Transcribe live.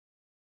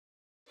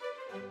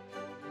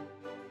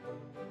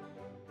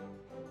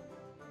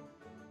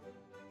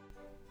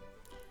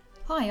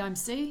Hi, I'm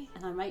Sue.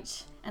 And I'm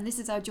Rach. And this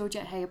is our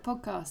Georgette Heyer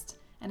podcast.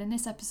 And in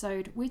this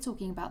episode, we're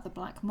talking about the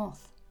Black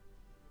Moth.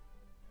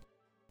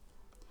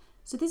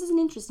 So this is an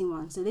interesting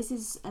one. So this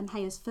is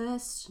Heyer's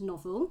first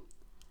novel,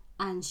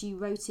 and she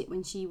wrote it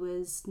when she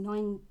was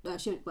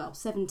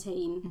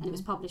 17, and it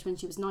was published when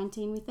she was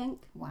 19, we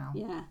think. Wow.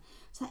 Yeah.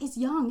 So that is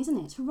young, isn't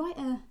it? To write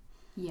a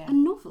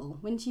novel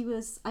when she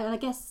was, I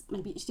guess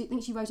maybe, do you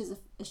think she wrote it as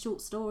a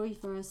short story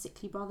for a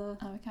sickly brother?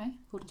 Oh, okay.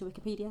 According to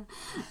Wikipedia.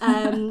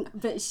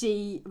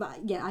 But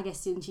I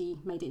guess then she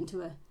made it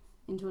into a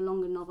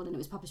longer novel, and it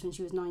was published when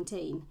she was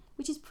 19,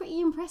 which is pretty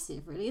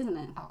impressive, really, isn't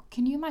it? Oh,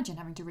 can you imagine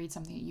having to read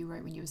something that you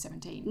wrote when you were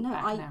 17? No,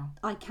 now?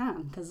 I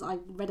can, because I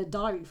read a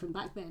diary from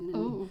back then, and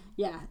Ooh.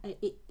 yeah,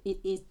 it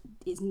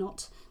is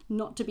not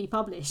to be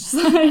published.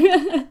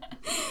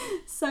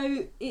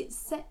 So it's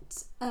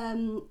set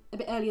a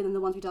bit earlier than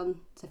the ones we've done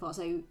so far.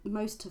 So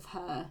most of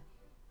her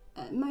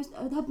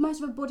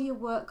body of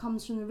work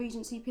comes from the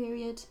Regency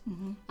period,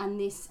 and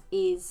this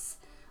is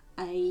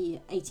a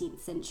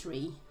 18th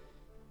century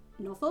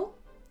novel.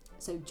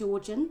 So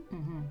Georgian,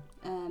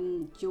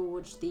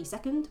 George II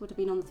would have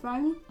been on the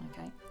throne.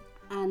 Okay.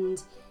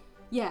 And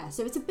yeah,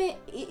 so it's a bit,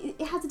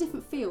 it has a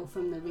different feel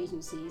from the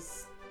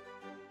Regencies.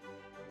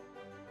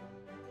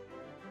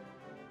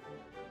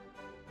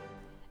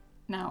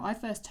 Now, I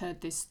first heard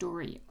this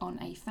story on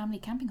a family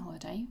camping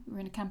holiday. We were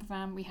in a camper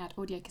van, we had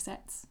audio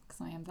cassettes,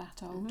 because I am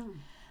that old.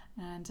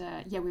 And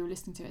we were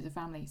listening to it as a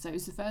family. So it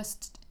was the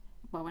first,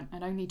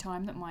 and only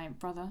time that my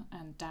brother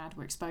and dad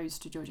were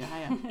exposed to Georgette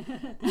Heyer.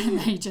 And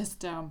they just...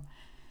 Did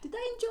they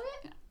enjoy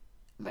it?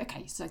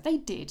 Okay, so they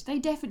did. They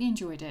definitely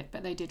enjoyed it,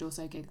 but they did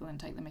also giggle and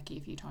take the mickey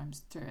a few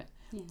times through it.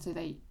 Yeah. So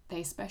they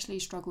especially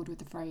struggled with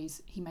the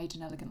phrase, he made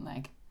an elegant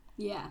leg.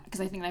 Yeah.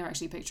 Because I think they were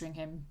actually picturing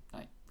him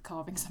like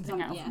carving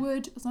something out of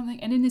wood or something.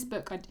 And in this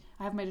book, I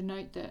have made a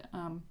note that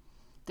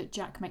that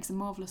Jack makes a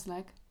marvellous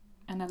leg,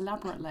 an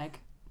elaborate leg,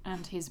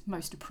 and his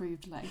most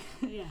approved leg.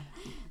 Yeah,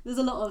 there's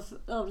a lot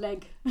of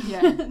leg.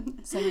 Yeah,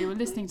 so we were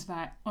listening to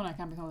that on our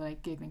camping holiday,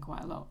 giggling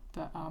quite a lot.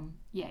 But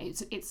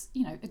it's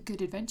a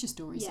good adventure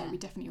story, so we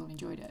definitely all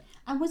enjoyed it.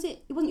 And it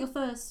wasn't your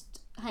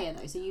first Heyer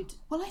though, so you'd...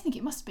 Well, I think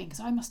it must have been,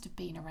 because I must have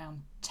been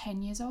around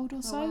 10 years old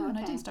or so, and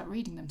I didn't start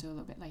reading them till a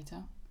little bit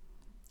later.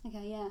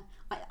 Okay, yeah.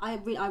 I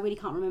really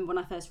can't remember when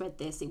I first read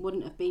this. It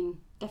wouldn't have been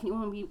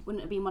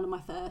one of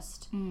my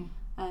first.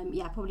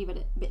 I probably read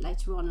it a bit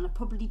later on, and I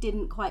probably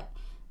didn't quite...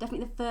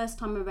 Definitely the first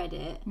time I read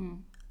it,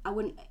 I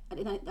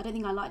don't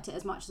think I liked it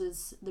as much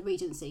as the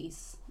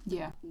Regencies.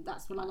 Yeah.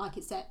 That's when I like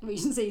it set,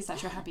 Regencies.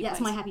 That's your happy place. Yeah, it's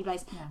my happy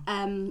place. Yeah.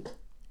 And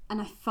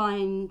I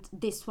found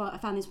this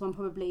one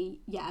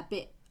probably, a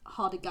bit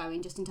harder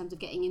going, just in terms of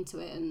getting into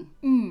it. And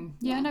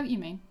I know what you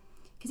mean.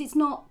 Because it's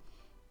not...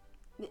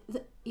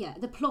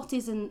 the plot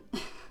isn't...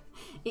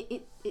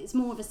 It's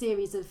more of a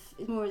series of...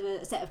 It's more of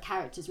a set of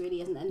characters,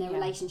 really, isn't it? And their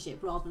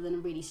relationship, rather than a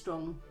really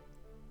strong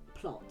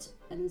plot.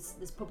 And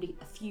there's probably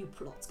a few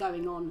plots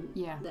going on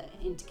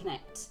that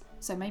interconnect.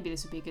 So maybe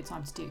this would be a good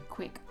time to do a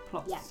quick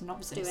plot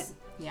synopsis. Let's do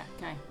it. Yeah,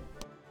 okay.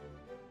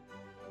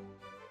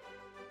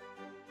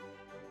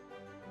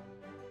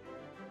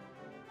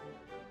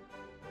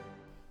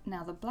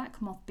 Now, the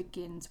Black Moth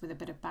begins with a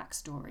bit of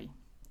backstory.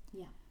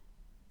 Yeah.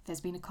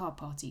 There's been a card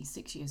party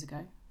 6 years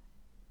ago.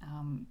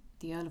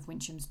 The Earl of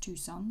Wincham's two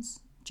sons,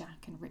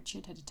 Jack and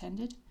Richard, had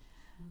attended,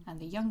 and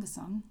the younger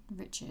son,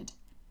 Richard,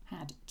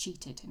 had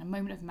cheated in a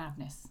moment of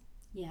madness.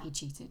 Yeah. He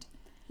cheated.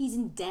 He's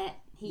in debt.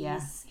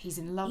 He's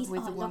in love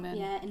with the woman.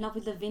 In love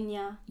with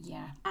Lavinia.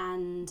 Yeah.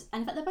 And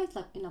in fact, they're both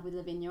in love with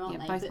Lavinia, aren't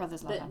they? Both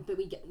brothers love her. But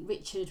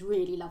Richard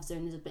really loves her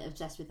and is a bit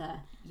obsessed with her.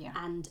 Yeah.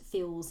 And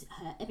feels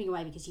her ebbing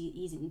away because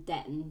he's in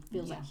debt and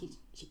feels like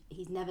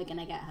he's never going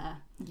to get her.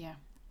 Yeah.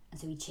 And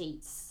so he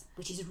cheats,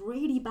 which is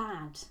really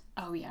bad.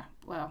 Oh, yeah.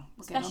 Well,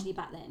 especially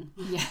back then.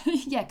 Yeah.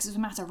 Yeah, because it was a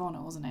matter of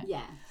honour, wasn't it?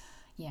 Yeah.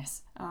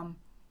 Yes.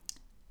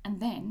 And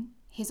then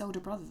his older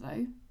brother,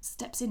 though,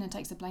 steps in and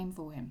takes the blame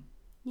for him.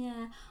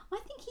 Yeah, I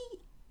think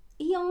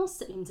he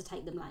asked him to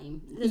take the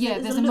blame. There's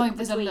a moment,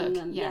 there's a look.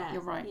 Yeah,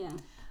 you're right. Yeah.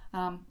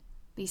 But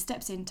he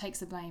steps in, takes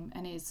the blame,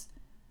 and is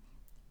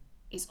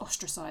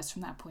ostracised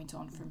from that point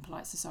on from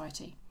polite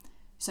society.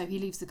 So he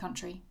leaves the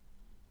country.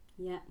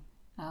 Yeah.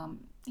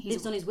 He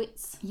lives on his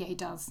wits. Yeah, he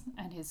does,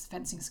 and his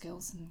fencing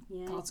skills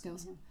and card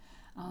skills.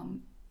 Yeah.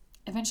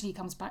 Eventually, he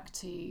comes back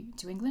to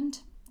England,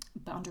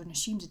 but under an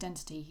assumed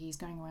identity. He's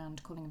going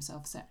around calling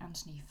himself Sir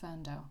Anthony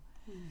Ferndale.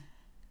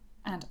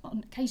 And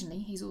occasionally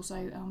he's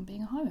also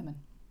being a highwayman.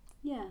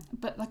 Yeah.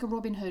 But like a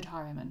Robin Hood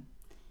highwayman.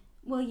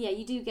 Well, yeah,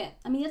 you do get...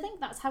 I mean, I think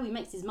that's how he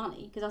makes his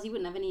money, because else he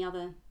wouldn't have any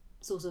other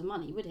source of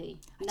money, would he?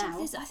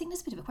 I think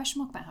there's a bit of a question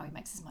mark about how he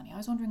makes his money. I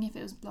was wondering if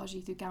it was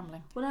largely through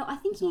gambling. Well, no, I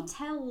think he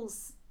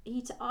tells...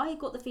 I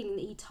got the feeling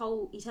that he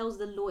tells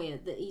the lawyer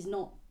that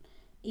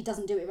he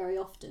doesn't do it very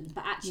often,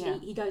 but actually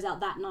he goes out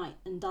that night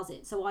and does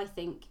it. So I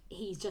think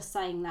he's just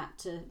saying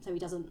that so he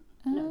doesn't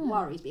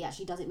worries, but he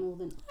actually does it more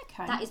than...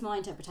 Okay. That is my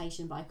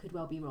interpretation, but I could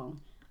well be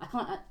wrong. I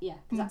can't, because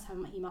that's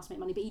how he must make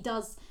money. But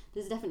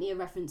there's definitely a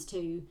reference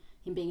to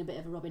him being a bit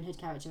of a Robin Hood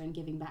character and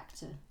giving back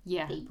to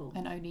people.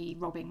 And only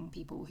robbing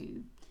people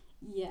who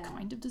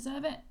kind of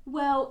deserve it.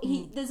 Well,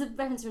 there's a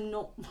reference to him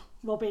not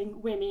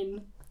robbing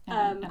women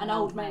and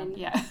old men.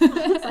 Yeah.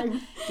 So,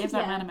 give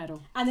that man a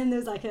medal. And then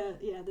there's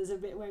there's a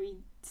bit where he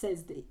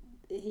says that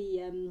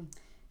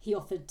he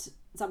offered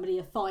somebody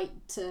a fight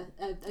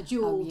a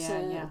duel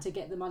to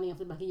get the money off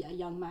of like a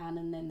young man,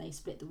 and then they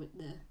split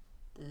the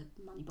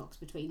money box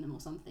between them or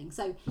something.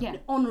 So an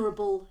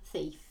honourable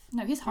thief.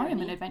 No, his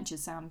highwayman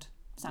adventures sound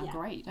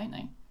great, don't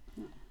they?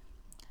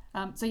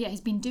 So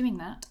he's been doing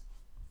that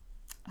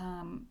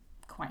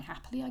quite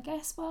happily, I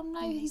guess. Well,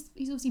 no, he's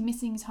obviously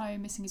missing his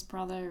home, missing his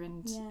brother,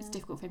 and it's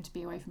difficult for him to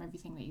be away from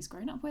everything that he's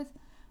grown up with.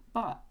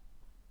 But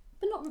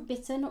not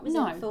bitter, not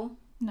resentful.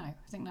 No, I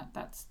think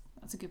that's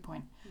a good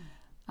point.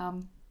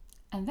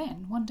 And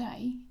then one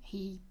day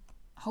he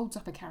holds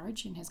up a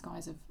carriage in his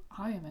guise of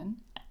highwayman,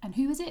 and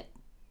who is it?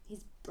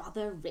 His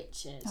brother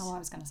Richard. Oh, I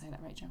was going to say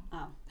that, Rachel.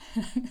 Oh.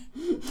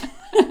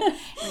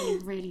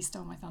 really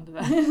stole my thunder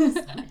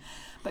there.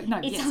 But no,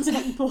 it sounded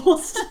like you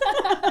paused.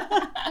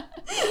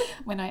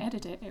 When I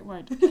edit it, it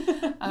won't.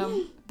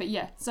 But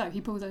so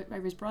he pulls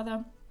over his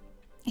brother.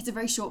 It's a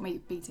very short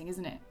beating,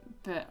 isn't it?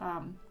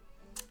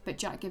 But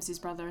Jack gives his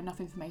brother enough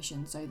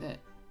information so that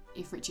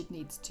if Richard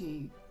needs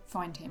to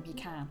find him, he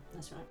can.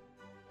 That's right.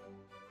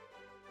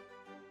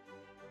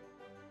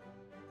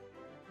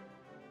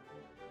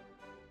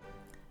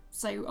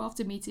 So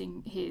after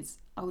meeting his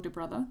older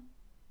brother,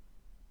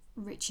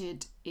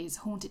 Richard is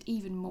haunted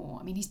even more.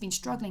 I mean, he's been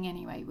struggling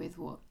anyway with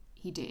what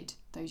he did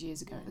those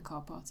years ago at the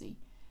car party.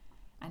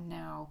 And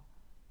now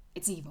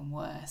it's even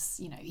worse.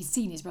 You know, he's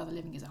seen his brother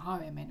living as a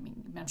highwayman. I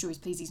mean, I'm sure he's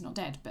pleased he's not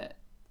dead, but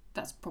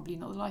that's probably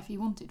not the life he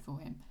wanted for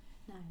him.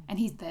 No. And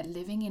he's there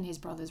living in his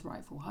brother's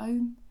rightful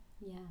home.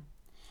 Yeah.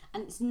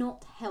 And it's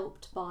not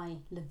helped by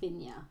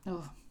Lavinia,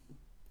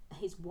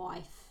 his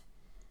wife,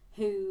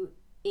 who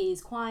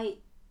is quite...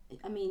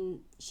 I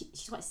mean,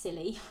 she's quite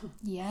silly.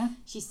 Yeah.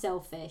 She's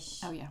selfish.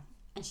 Oh, yeah.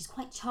 And she's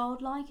quite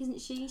childlike,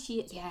 isn't she?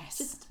 She's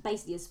just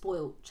basically a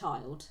spoiled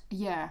child.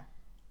 Yeah.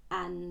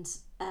 And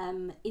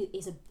it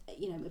is a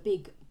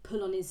big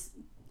pull on his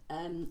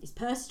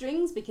purse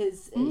strings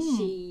because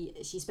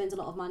she spends a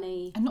lot of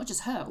money. And not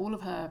just her, all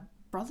of her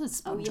brothers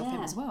sponge off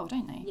him as well,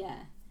 don't they? Yeah.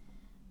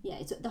 Yeah,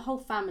 it's the whole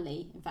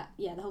family. In fact,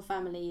 the whole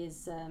family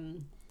is...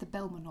 the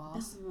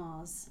Belmanoirs.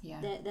 Belmanoirs. Yeah.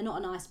 They're not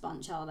a nice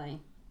bunch, are they?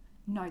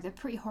 No, they're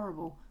pretty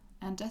horrible.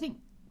 And I think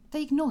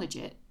they acknowledge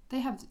it. They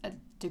have a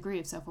degree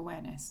of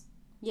self-awareness.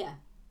 Yeah.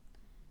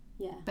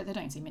 Yeah. But they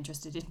don't seem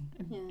interested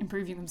in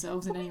improving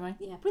themselves in any way.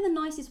 Yeah. Probably the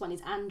nicest one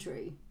is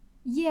Andrew.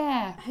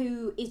 Yeah.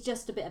 Who is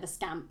just a bit of a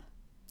scamp.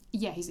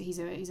 Yeah, he's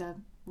a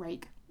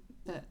rake,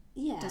 but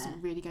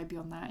doesn't really go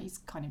beyond that. He's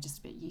kind of just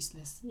a bit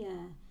useless.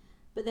 Yeah.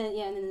 But then,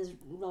 and then there's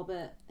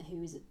Robert,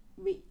 who is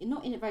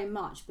not in it very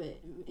much,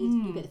 but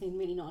you get the feeling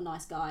really not a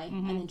nice guy.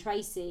 Mm-hmm. And then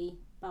Tracy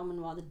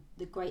Belmanoir,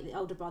 the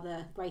older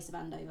brother, Grace of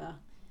Andover.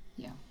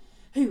 Yeah.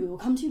 Who we will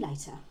come to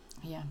later.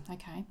 Yeah,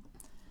 okay.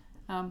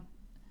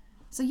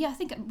 So I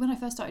think when I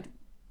first started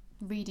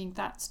reading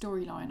that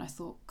storyline, I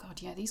thought, God,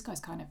 these guys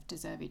kind of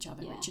deserve each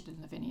other, Richard and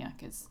Lavinia,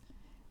 because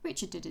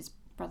Richard did his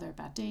brother a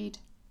bad deed,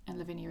 and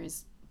Lavinia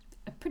is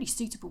a pretty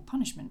suitable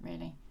punishment,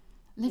 really.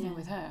 Living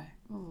with her.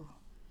 Ooh.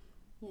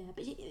 Yeah,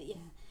 but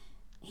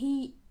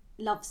he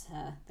loves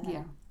her, though.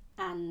 Yeah.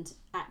 And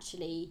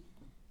actually,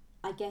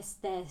 I guess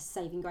their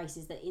saving grace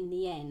is that in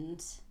the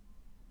end,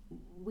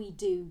 we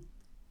do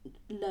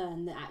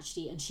learn that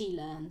actually, and she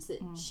learns that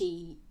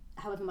she,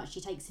 however much she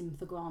takes him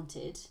for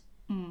granted,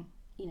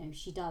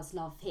 she does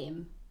love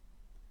him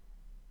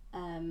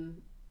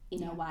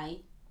in a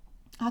way.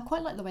 I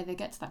quite like the way they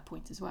get to that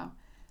point as well.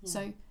 Yeah.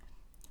 So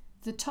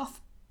the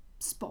tough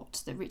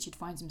spot that Richard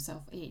finds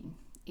himself in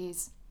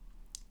is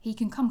he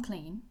can come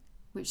clean,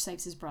 which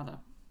saves his brother.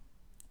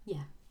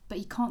 Yeah. But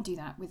he can't do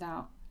that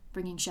without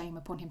bringing shame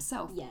upon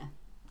himself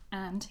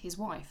and his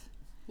wife.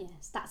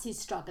 Yes, that's his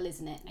struggle,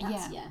 isn't it?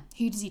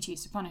 Who does he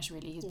choose to punish,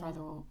 really, his brother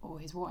or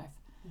his wife?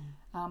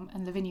 Yeah.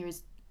 And Lavinia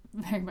is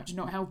very much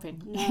not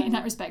helping in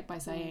that respect by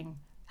saying,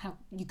 "How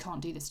you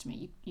can't do this to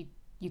me.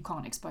 You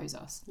can't expose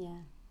us." Yeah.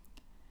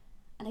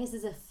 And I guess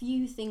there's a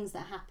few things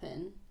that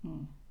happen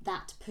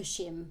that push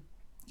him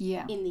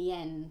in the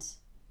end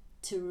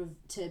to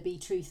be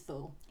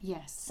truthful.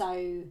 Yes.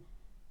 So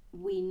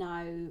we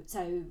know...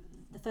 So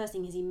the first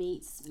thing is he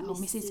meets...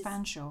 Mrs.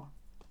 Fanshawe.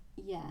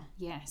 Yeah.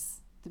 Yes.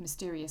 The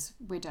mysterious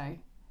widow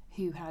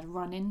who had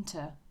run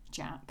into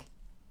Jack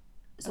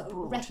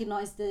abroad.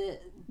 Recognised the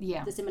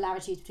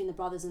similarities between the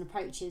brothers and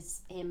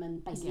approaches him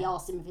and basically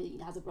asks him if he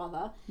has a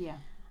brother. Yeah.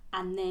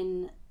 And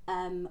then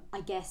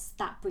I guess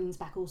that brings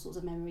back all sorts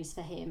of memories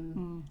for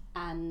him.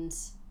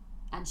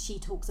 And she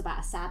talks about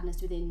a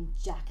sadness within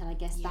Jack, and I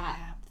guess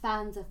that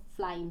fans of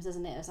flames,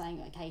 doesn't it, of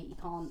saying, okay, you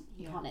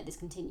can't let this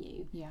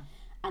continue. Yeah.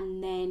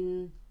 And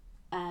then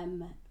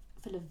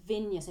for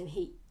Lavinia,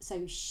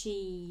 so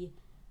she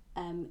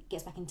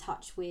gets back in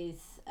touch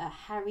with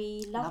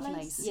Harry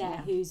Lovelace,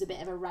 who's a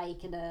bit of a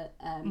rake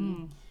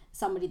and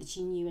somebody that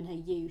she knew in her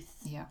youth.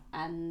 Yeah.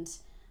 And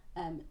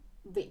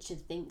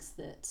Richard thinks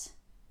that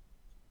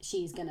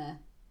she's gonna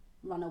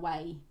run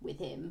away with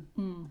him.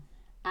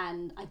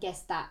 And I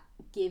guess that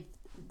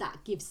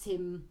gives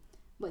him,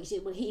 if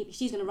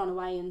she's going to run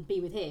away and be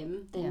with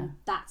him, then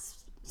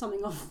that's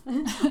something off.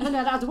 I don't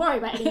have to worry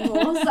about it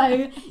anymore.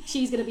 So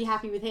she's going to be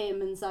happy with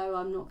him, and so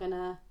I'm not going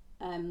to.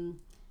 I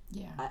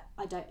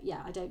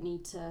don't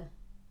need to.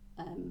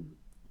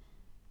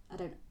 I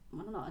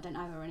don't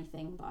owe her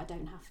anything, but I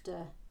don't have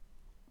to.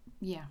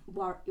 Yeah.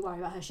 Worry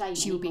about her shame.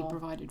 She will anymore. be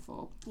provided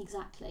for.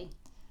 Exactly.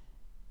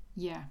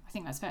 Yeah, I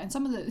think that's fair. And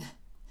some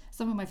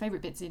of my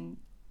favourite bits in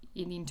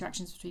the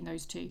interactions between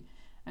those two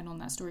and on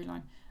that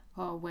storyline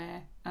are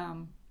where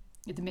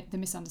the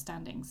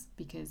misunderstandings,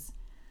 because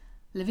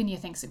Lavinia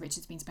thinks that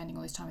Richard's been spending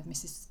all his time with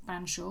Mrs.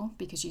 Fanshawe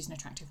because she's an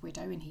attractive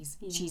widow and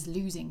she's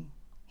losing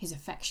his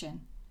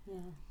affection.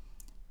 Yeah.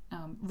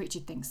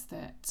 Richard thinks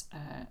that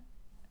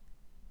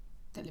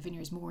Lavinia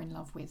is more in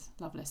love with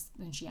Lovelace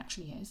than she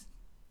actually is.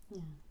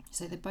 Yeah.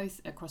 So they're both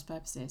at cross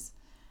purposes.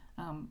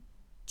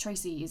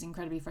 Tracy is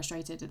incredibly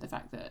frustrated at the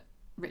fact that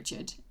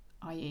Richard,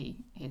 i.e.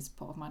 his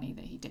pot of money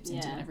that he dips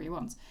into whenever he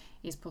wants,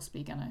 is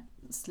possibly going to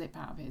slip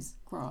out of his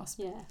grasp.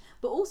 Yeah,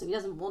 but also he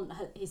doesn't want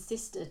his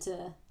sister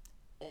to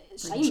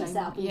shame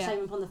herself and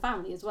shame upon the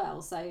family as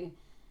well. So,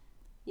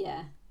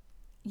 yeah.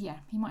 Yeah,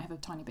 he might have a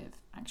tiny bit of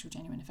actual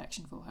genuine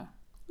affection for her.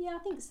 Yeah, I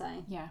think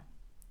so. Yeah.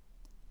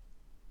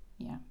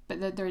 Yeah,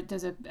 but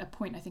there's a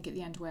point, I think, at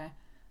the end where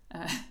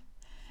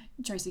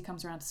Tracy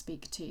comes around to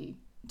speak to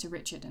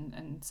Richard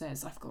and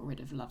says, I've got rid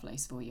of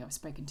Lovelace for you. I've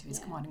spoken to his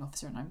commanding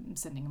officer and I'm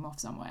sending him off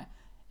somewhere.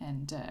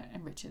 And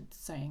Richard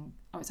saying,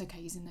 oh, it's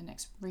okay, he's in the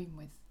next room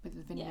with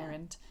Lavinia.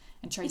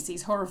 And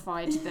Tracy's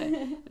horrified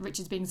that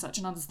Richard's being such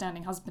an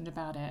understanding husband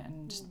about it.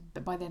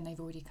 But by then they've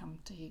already come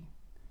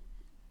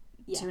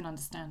to an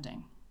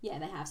understanding. Yeah,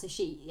 they have. So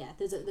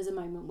there's a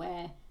moment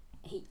where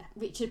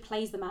Richard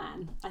plays the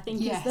man, I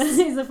think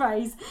is the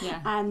phrase.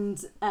 Yeah.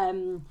 And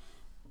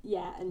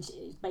and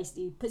she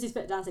basically puts his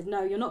foot down and says,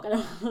 no, you're not going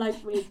to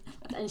elope with...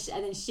 and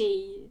then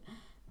she...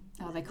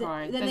 Oh, they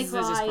cry. Then they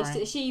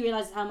cry. She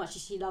realises how much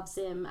she loves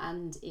him,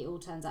 and it all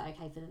turns out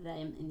okay for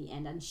them in the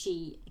end. And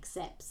she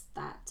accepts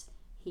that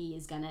he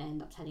is going to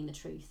end up telling the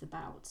truth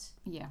about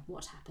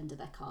what happened at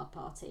their card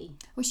party.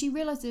 Well, she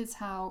realises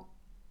how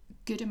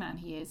good a man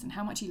he is and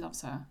how much he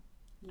loves her.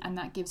 Yeah. And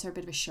that gives her a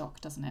bit of a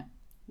shock, doesn't it?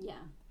 Yeah.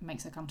 It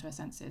makes her come to her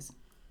senses.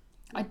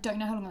 I don't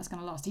know how long that's going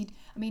to last.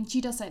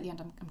 She does say at the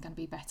end, I'm going to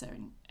be better.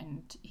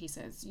 And he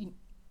says,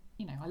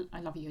 you know,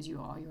 I love you as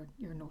you are.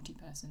 You're a naughty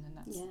person, and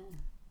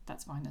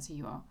that's fine. That's who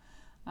you are.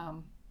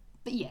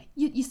 But yeah,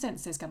 you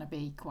sense there's going to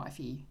be quite a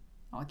few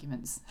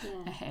arguments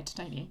ahead,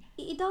 don't you?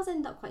 It does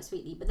end up quite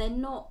sweetly, but they're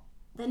not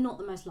the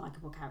most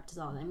likeable characters,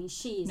 are they? I mean,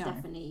 she is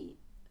definitely...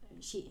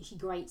 She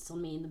grates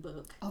on me in the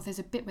book. Oh, there's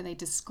a bit where they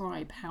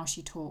describe how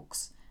she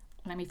talks.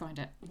 Let me find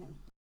it. Okay.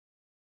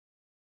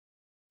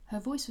 Her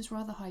voice was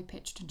rather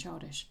high-pitched and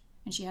childish,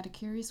 and she had a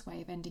curious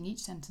way of ending each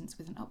sentence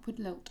with an upward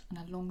lilt and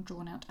a long,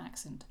 drawn-out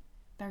accent.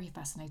 Very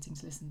fascinating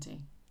to listen to.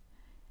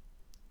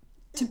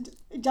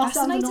 It just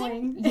sounds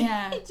annoying.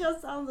 Yeah. It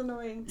just sounds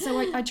annoying. So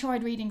I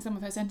tried reading some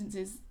of her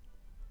sentences.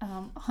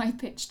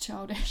 High-pitched,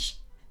 childish,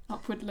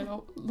 upward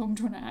lilt, long,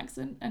 drawn-out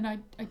accent, and I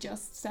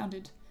just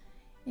sounded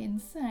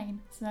insane.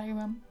 So,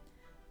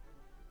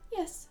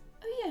 yes.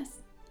 Oh,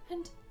 yes.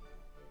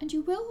 And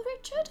you will,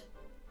 Richard?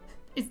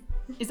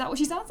 Is that what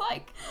she sounds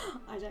like?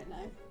 I don't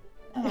know.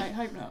 Oh, I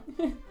hope not.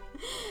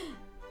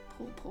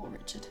 Poor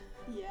Richard.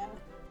 Yeah.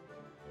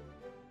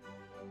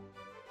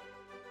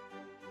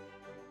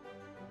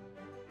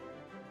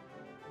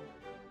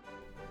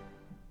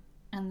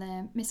 And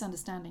their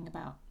misunderstanding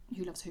about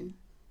who loves who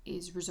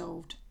is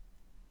resolved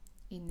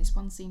in this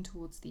one scene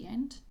towards the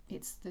end.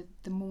 It's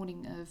the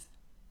morning of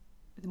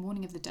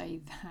the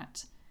day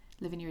that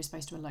Lavinia is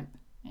supposed to elope,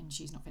 and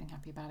she's not feeling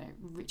happy about it.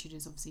 Richard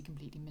is obviously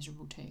completely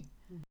miserable too.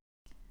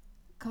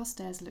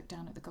 Carstairs looked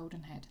down at the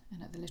golden head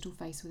and at the little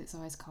face with its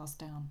eyes cast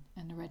down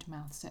and the red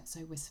mouth set so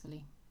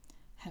wistfully.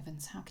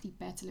 Heavens, how could he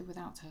bear to live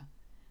without her?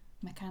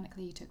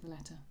 Mechanically he took the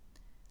letter.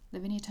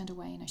 Lavinia turned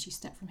away, and as she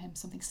stepped from him,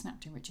 something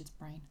snapped in Richard's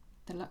brain.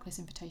 The luckless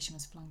invitation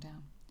was flung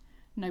down.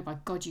 No, by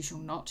God, you shall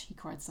not, he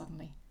cried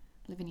suddenly.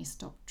 Lavinia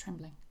stopped,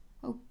 trembling.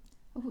 Oh,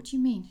 what do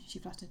you mean? She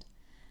fluttered.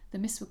 The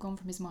mists were gone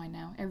from his mind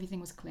now. Everything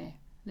was clear.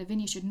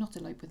 Lavinia should not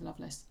elope with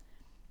Lovelace.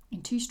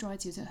 In 2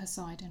 strides he was at her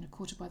side and had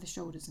caught her by the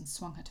shoulders and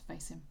swung her to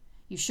face him.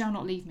 You shall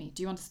not leave me.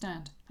 Do you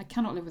understand? I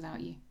cannot live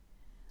without you.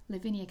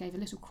 Lavinia gave a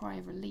little cry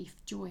of relief,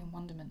 joy and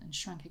wonderment, and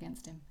shrank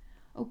against him.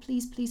 Oh,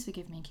 please, please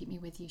forgive me and keep me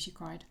with you, she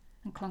cried,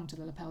 and clung to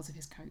the lapels of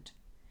his coat.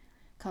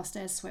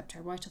 Carstairs swept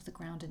her right off the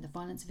ground in the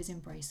violence of his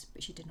embrace,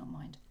 but she did not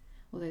mind,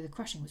 although the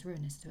crushing was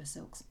ruinous to her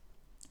silks.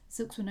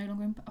 Silks were no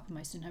longer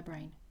uppermost in her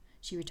brain.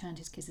 She returned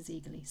his kisses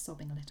eagerly,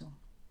 sobbing a little.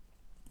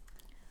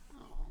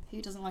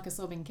 Who doesn't like a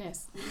sobbing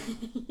kiss?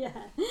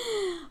 Yeah.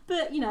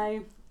 But, you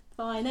know,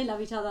 fine, they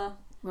love each other.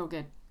 Well,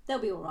 good. They'll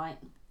be all right.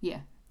 Yeah.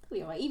 They'll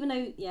be all right. Even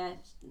though,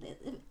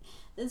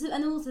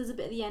 and also there's a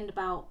bit at the end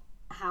about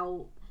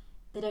how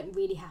they don't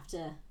really have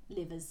to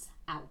live as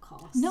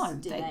outcasts. No,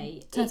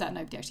 turns out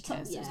nobody actually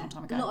cares. Yeah, It was a long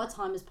time ago. A lot of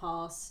time has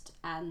passed,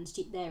 and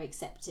they're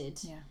accepted.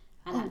 Yeah.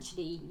 And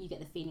actually, you get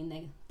the feeling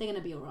they're going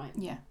to be all right.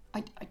 Yeah,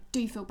 I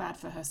do feel bad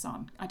for her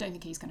son. I don't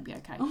think he's going to be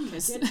okay. Oh my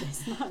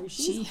goodness, no,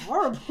 she's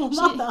horrible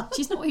mother.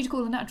 She's not what you'd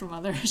call a natural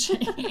mother, is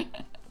she?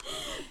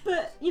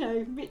 But,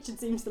 Richard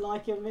seems to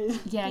like him.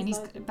 Yeah, and he's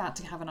about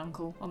to have an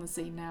uncle on the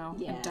scene now.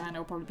 Yeah. And Diana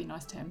will probably be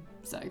nice to him.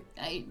 So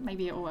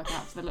maybe it'll work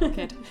out for the little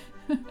kid.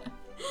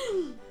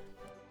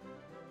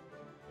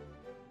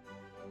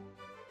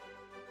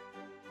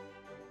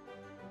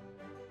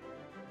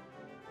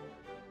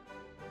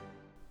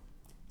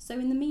 So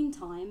in the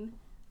meantime,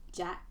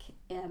 Jack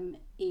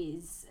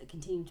is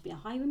continuing to be a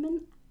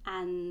highwayman,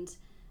 and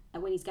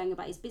when he's going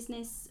about his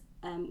business,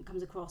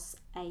 comes across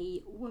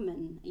a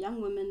young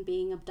woman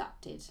being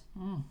abducted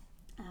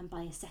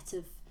by a set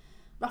of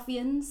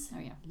ruffians,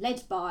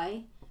 led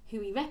by who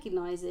he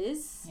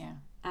recognises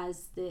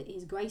as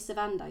his Grace of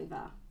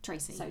Andover.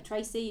 Tracy. So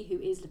Tracy, who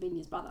is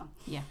Lavinia's brother.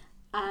 Yeah.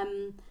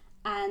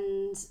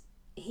 And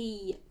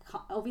he,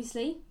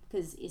 obviously,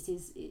 because it's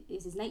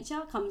his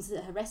nature, comes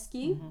to her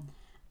rescue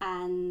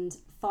and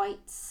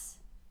fights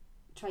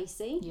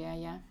Tracy. Yeah,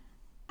 yeah.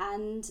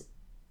 And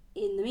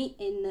in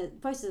the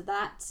process of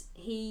that,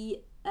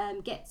 he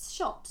gets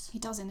shot. He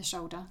does in the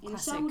shoulder. In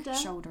Classic the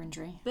shoulder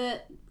injury.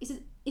 But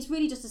it's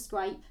really just a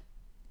scrape,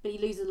 but he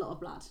loses a lot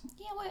of blood.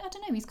 Yeah, well, I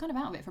don't know. He's kind of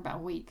out of it for about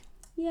a week.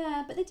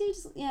 Yeah, but they do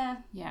just,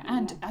 Yeah,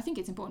 and I think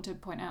it's important to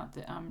point out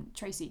that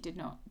Tracy did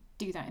not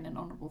do that in an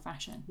honourable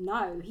fashion.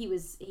 No, he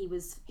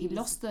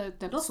lost the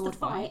sword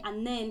fight,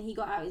 and then he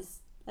got out his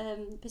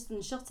pistol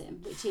and shot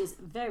him, which is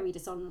very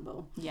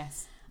dishonourable.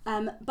 Yes.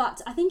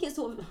 But I think it's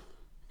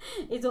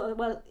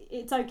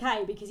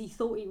okay because he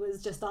thought he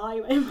was just a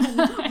highwayman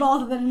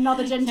rather than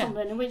another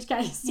gentleman, in which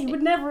case he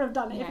would never have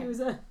done it if he was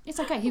a... It's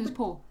okay, he was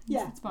poor.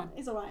 It's fine.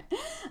 It's all right.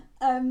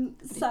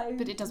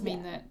 But it does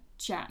mean that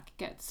Jack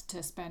gets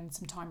to spend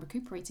some time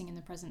recuperating in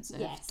the presence of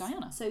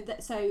Diana. So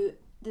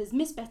there's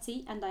Miss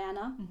Betty and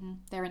Diana. Mm-hmm.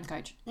 They're in the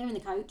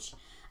coach.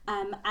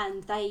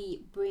 And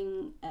they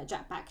bring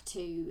Jack back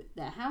to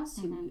their house,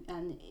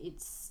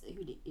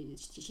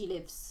 she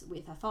lives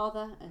with her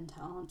father and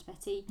her aunt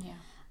Betty. Yeah.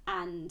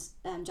 And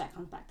Jack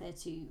comes back there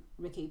to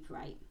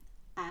recuperate,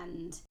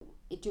 and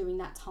during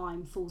that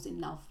time falls in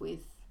love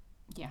with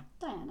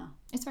Diana.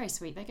 It's very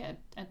sweet. They get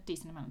a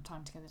decent amount of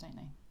time together, don't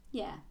they?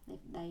 Yeah,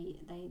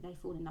 they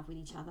fall in love with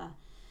each other,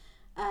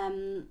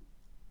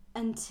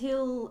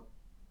 until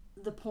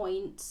the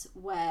point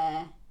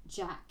where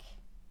Jack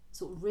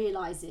sort of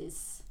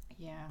realises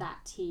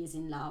that he is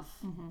in love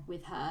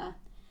with her,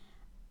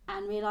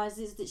 and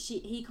realises that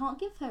he can't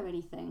give her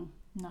anything.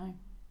 No.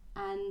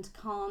 And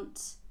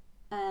can't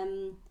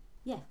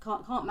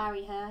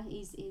marry her.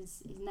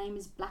 His name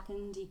is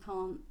blackened. He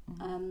can't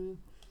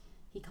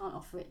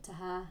offer it to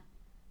her,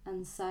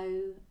 and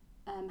so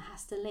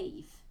has to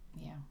leave.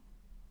 Yeah.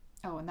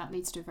 Oh, and that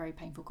leads to a very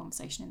painful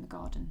conversation in the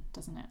garden,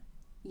 doesn't it?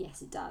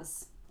 Yes, it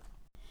does.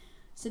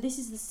 So this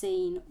is the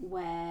scene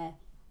where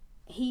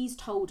he's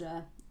told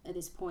her at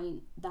this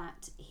point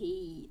that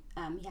he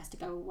has to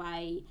go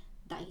away,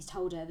 that he's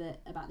told her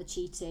about the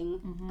cheating,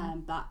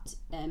 but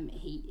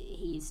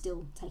he is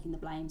still taking the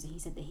blame, so he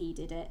said that he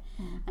did it,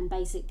 and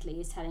basically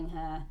is telling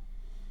her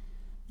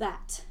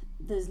that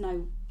there's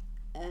no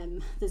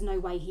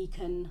way he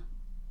can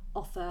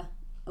offer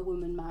a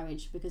woman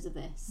marriage because of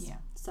this. Yeah.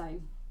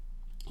 So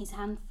his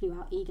hand flew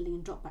out eagerly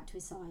and dropped back to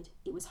his side.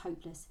 It was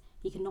hopeless.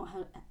 He could not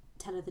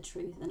tell her the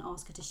truth and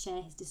ask her to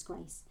share his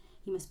disgrace.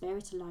 He must bear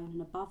it alone,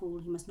 and above all,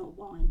 he must not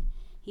whine.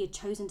 He had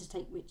chosen to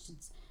take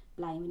Richard's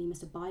blame, and he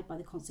must abide by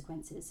the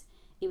consequences.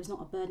 It was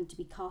not a burden to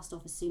be cast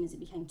off as soon as it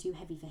became too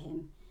heavy for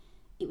him.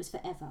 It was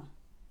forever.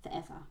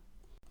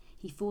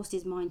 He forced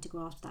his mind to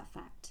grasp that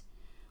fact.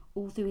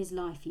 All through his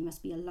life he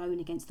must be alone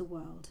against the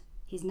world.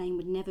 His name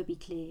would never be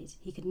cleared.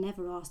 He could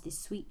never ask this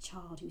sweet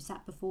child who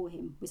sat before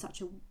him with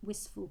such a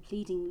wistful,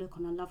 pleading look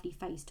on her lovely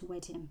face to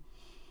wed him.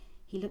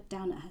 He looked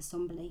down at her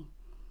sombrely,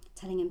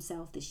 telling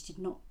himself that she did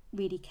not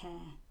really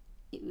care,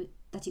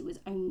 that it was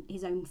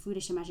his own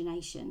foolish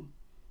imagination.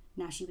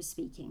 Now she was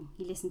speaking.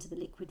 He listened to the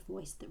liquid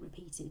voice that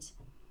repeated,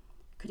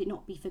 "Could it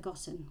not be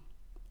forgotten?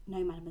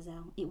 No,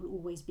 mademoiselle, it will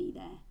always be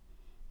there.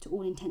 To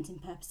all intents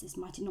and purposes,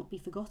 might it not be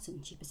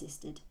forgotten?" she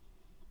persisted.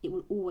 "It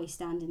will always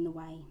stand in the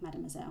way,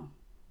 mademoiselle."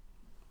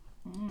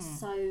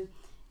 So,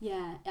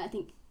 yeah, I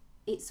think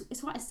it's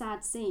quite a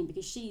sad scene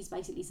because she's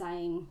basically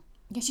saying...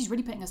 Yeah, she's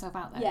really putting herself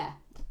out there. Yeah,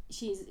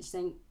 she's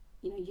saying,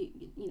 you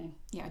know...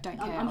 Yeah, I don't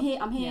care. I'm here.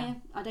 Yeah.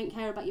 I don't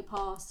care about your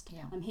past.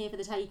 Yeah. I'm here for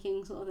the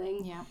taking, sort of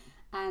thing. Yeah.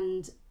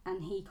 And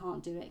he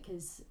can't do it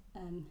because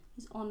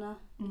his honour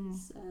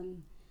is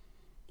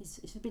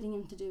forbidding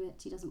him to do it.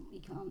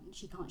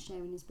 She can't share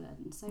in his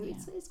burden. So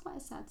it's quite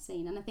a sad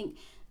scene. And I think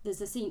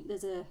there's a scene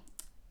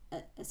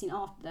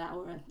after that,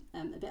 or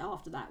a bit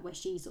after that, where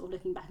she's sort of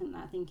looking back at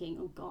that thinking,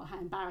 oh God, how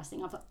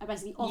embarrassing. I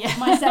basically offered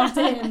myself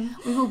to him.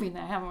 We've all been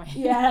there, haven't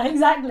we? Yeah,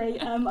 exactly.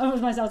 I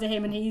offered myself to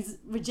him and he's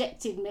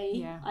rejected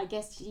me. Yeah. I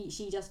guess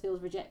she just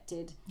feels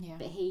rejected, Yeah.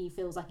 but he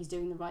feels like he's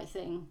doing the right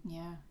thing.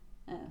 Yeah.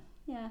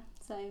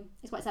 So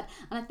it's quite sad.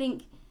 And I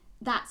think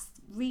that's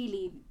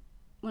really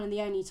one of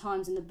the only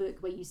times in the book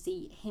where you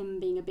see him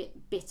being a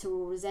bit bitter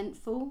or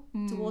resentful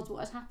towards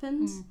what had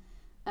happened,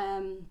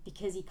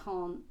 because he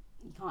can't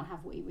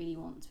have what he really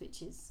wants,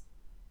 which is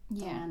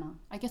Diana.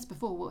 I guess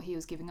before, what he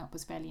was giving up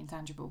was fairly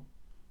intangible,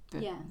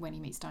 but when he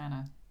meets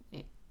Diana,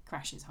 it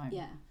crashes home.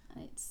 Yeah,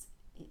 and it's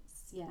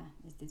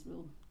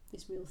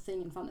this real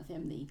thing in front of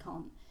him that he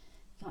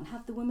can't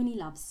have the woman he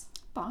loves,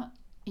 but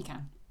he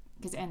can,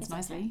 because it ends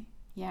nicely. Okay.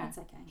 Yeah, it's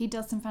okay. He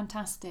does some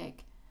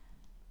fantastic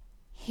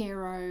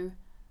hero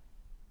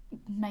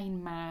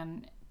main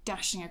man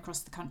dashing across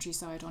the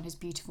countryside on his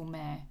beautiful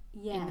mare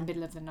in the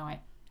middle of the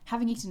night,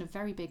 having eaten a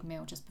very big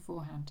meal just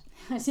beforehand.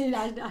 I didn't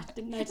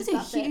notice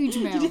that. It's a huge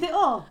meal. Did you think,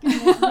 oh,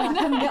 goodness, I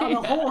couldn't get on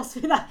a horse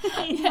without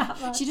eating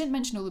that much? She didn't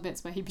mention all the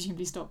bits where he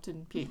presumably stopped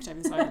and puked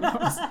over the side of the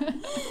horse.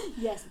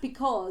 Yes,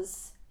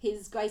 because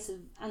his Grace of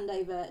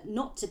Andover,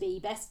 not to be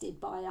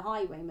bested by a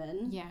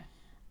highwayman,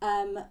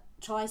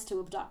 tries to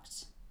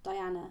abduct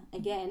Diana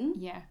again.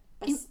 Yeah.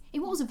 It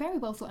was a very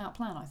well thought out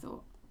plan, I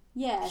thought.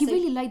 Yeah. He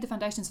really laid the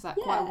foundations for that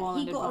quite a while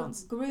in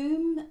advance. He got a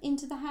groom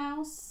into the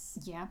house.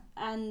 Yeah.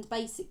 And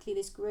basically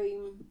this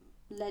groom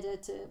led her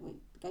to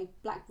go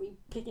blackberry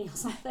picking or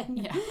something.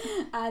 Yeah.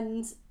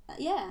 And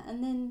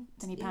and then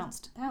he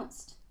pounced.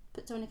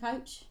 Puts her in a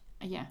coach.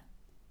 Yeah.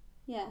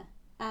 Yeah.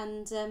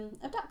 And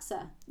abducts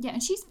her. Yeah,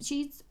 and she's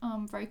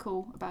very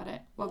cool about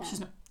it. Well,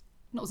 she's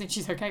not saying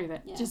she's okay with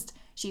it. Yeah. Just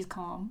she's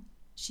calm.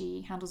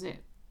 She handles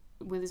it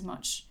with as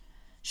much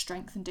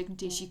strength and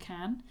dignity as she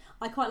can.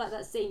 I quite like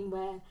that scene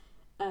where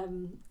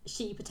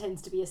she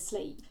pretends to be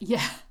asleep.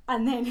 Yeah.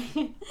 And then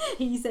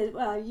he says,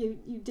 "Well, you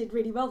did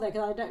really well there,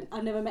 because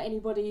I've never met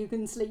anybody who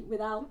can sleep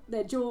without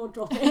their jaw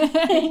dropping."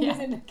 He's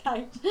in the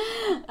coach.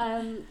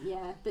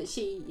 But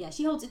she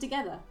holds it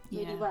togetger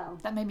really well.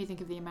 That made me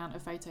think of the amount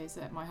of photos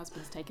that my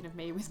husband's taken of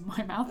me with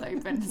my mouth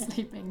open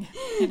sleeping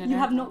in an You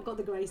have airplane. not got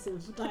the grace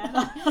of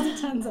Diana, as it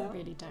turns out. I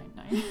really don't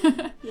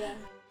know. Yeah.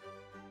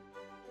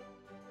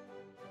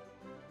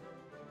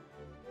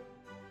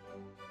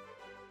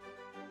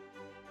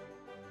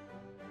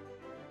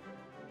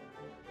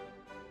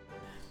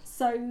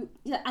 So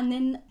and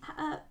then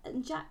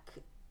Jack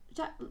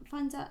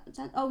finds out.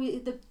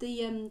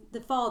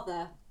 The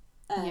father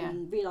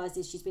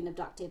realizes she's been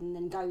abducted, and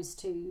then goes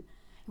to.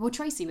 Well,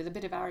 Tracy, with a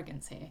bit of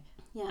arrogance here,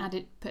 Yeah.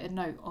 Put a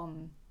note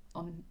on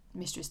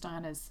Mistress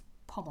Diana's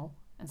pommel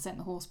and sent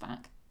the horse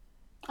back.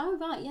 Oh,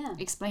 right, yeah.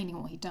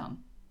 Explaining what he'd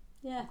done.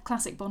 Yeah.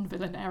 Classic Bond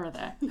villain error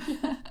there.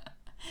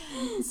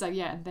 So,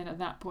 yeah, and then at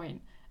that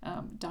point,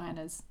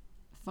 Diana's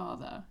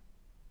father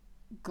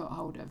got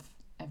hold of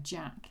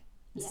Jack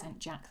and sent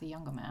Jack, the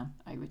younger man,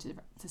 over to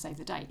save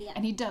the day. Yeah.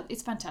 And he does.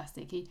 It's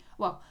fantastic.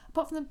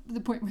 Apart from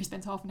the point where he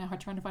spends half an hour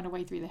trying to find a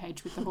way through the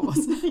hedge with the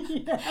horse,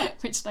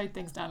 which slowed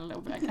things down a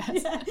little bit, I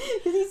guess. Yeah,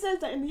 because he says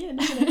that in the end,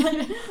 doesn't he?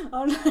 Like,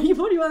 oh no, you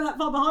probably weren't that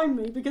far behind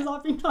me because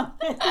I've been trying to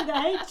get through the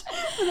hedge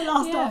for the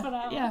last half an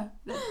hour. Yeah,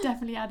 that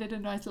definitely added a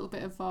nice little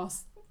bit of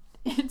farce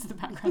into the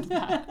background of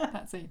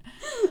that scene.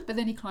 But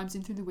then he climbs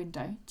in through the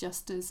window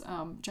just as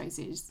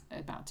Tracy is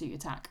about to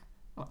attack,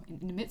 well,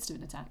 in the midst of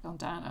an attack on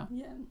Diana.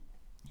 Yeah.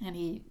 And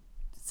he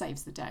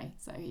saves the day.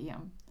 So he,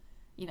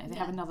 they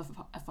have another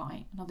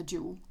fight, another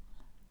duel.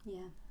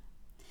 Yeah.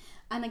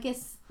 And I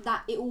guess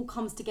that it all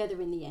comes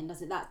together in the end,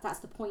 doesn't it? That's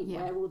the point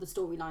where all the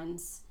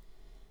storylines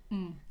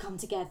come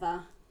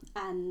together,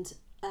 and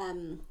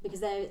because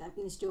they're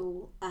in this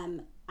duel,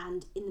 and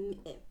in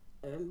the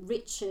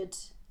Richard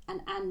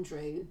and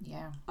Andrew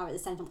are at the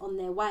same time on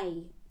their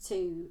way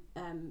to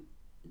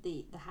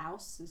the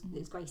house,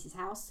 it's Grace's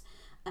house,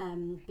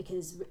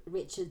 because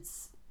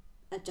Richard's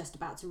just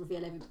about to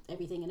reveal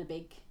everything in a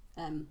big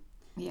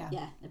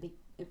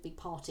a big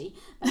party,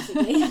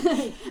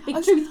 basically.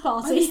 Big truth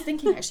party. I was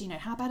thinking, actually,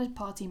 how bad a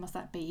party must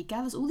that be? He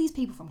gathers all these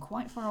people from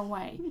quite far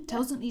away,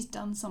 tells them he's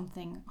done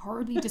something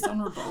horribly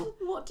dishonourable.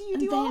 What do you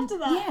do after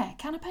that? Yeah,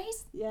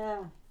 canapes?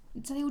 Yeah.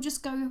 So they all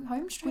just go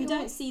home straight away? We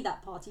don't see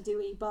that party, do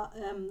we? But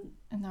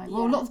no.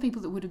 Well, a lot of the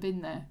people that would have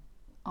been there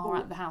are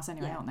at the house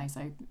anyway, aren't they?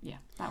 So yeah,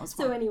 that was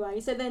fun. So anyway,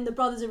 then the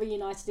brothers are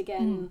reunited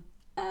again.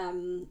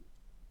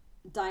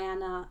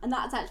 Diana, and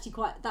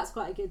that's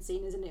quite a good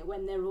scene, isn't it?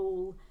 When they're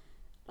all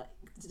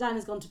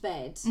Diana's gone to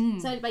bed.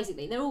 So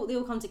basically, they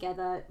all come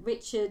together.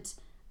 Richard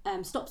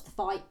stops the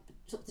fight,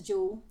 stops the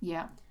duel.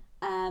 Yeah.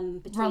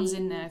 Runs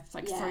in there,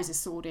 throws his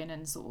sword in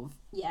and sort of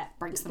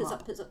breaks them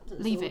up. Puts up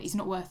Leave it. He's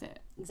not worth it.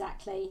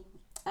 Exactly.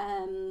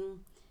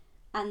 And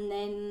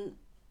then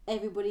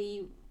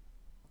everybody.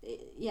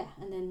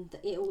 And then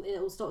it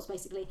all stops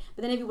basically.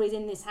 But then everybody's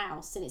in this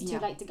house and it's too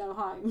late to go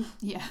home.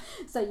 Yeah.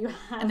 So you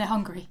have... And they're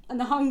hungry.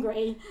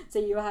 So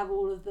you have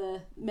all of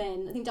the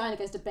men. I think Diana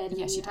goes to bed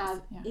and then you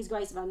have His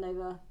Grace of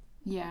Andover,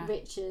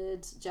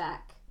 Richard,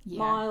 Jack,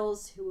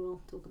 Miles, who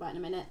we'll talk about in a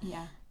minute,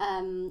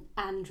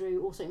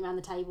 Andrew, all sitting around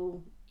the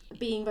table,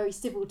 being very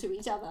civil to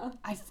each other.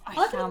 I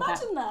can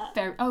imagine that.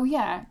 Very, oh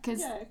yeah, because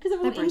they're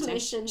all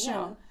British. And,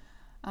 sure.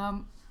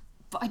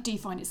 But I do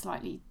find it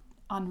slightly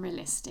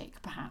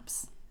unrealistic,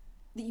 perhaps.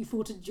 That you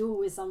fought a duel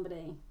with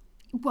somebody.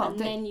 Well,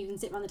 then you can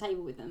sit around the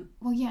table with them.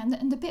 Well, yeah,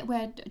 and the bit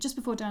where just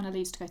before Diana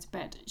leaves to go to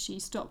bed, she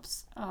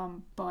stops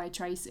by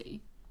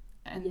Tracy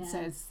and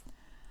says,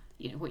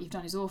 you know, what you've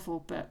done is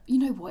awful, but you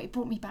know what, it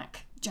brought me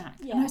back, Jack.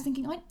 Yeah. And I was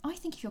thinking, I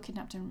think if you're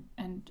kidnapped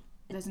and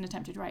there's an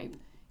attempted rape,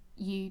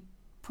 you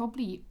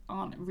probably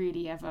aren't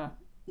really ever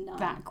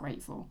that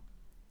grateful,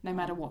 no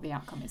matter what the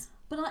outcome is.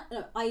 But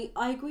I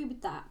agree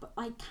with that, but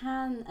I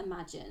can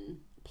imagine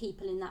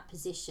people in that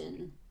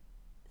position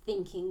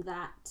thinking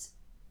that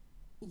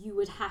you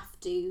would have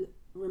to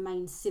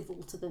remain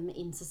civil to them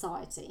in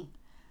society.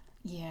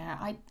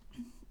 Yeah,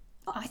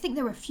 I think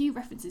there are a few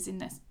references in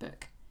this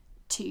book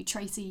to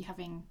Tracy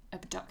having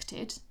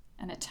abducted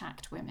and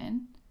attacked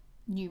women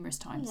numerous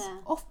times. Yeah.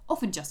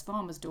 Often just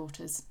farmers'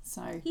 daughters.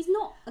 So he's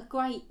not a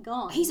great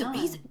guy. He's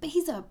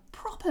a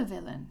proper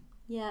villain.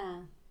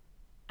 Yeah.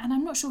 And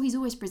I'm not sure he's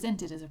always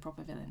presented as a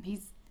proper villain.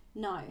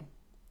 No.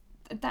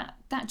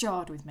 That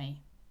jarred with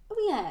me.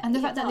 Oh yeah. And the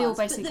fact that Lil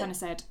basically kind of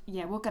said,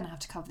 yeah, we're going to have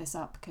to cover this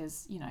up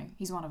because, you know,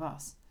 he's one of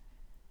us.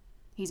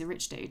 He's a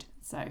rich dude,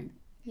 so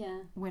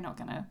we're not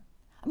going to...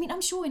 I mean,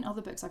 I'm sure in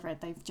other books I've read,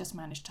 they've just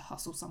managed to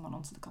hustle someone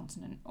onto the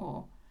continent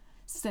or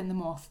send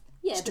them off.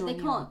 Yeah, but they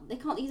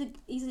can't.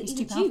 He's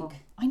too a powerful. duke.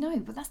 I know,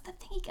 but that's the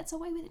thing. He gets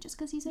away with it just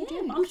because he's a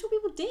duke. But I'm sure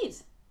people did.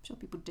 I'm sure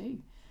people do.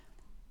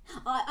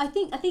 I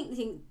think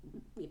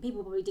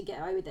people probably did get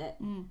away with it,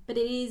 but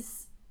it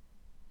is.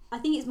 I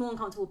think it's more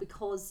uncomfortable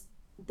because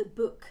the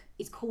book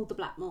is called The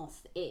Black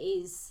Moth. It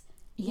is.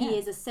 Yeah. He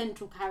is a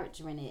central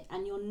character in it,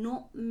 and you're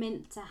not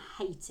meant to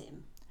hate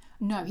him.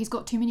 No, he's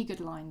got too many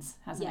good lines,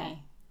 hasn't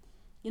he?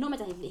 You're not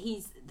meant to hate him.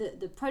 He's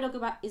the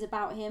prologue is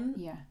about him.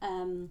 Yeah.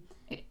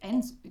 It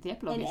ends. The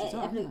epilogue is as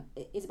well. Isn't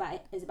it?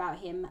 Is about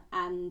him,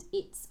 and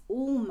it's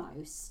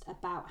almost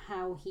about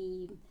how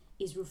he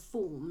is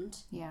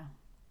reformed. Yeah.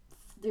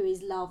 Through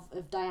his love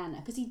of Diana,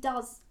 because he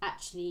does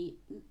actually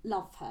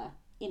love her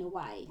in a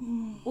way.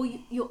 Or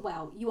you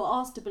are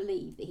asked to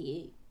believe that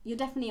you're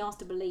definitely asked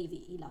to believe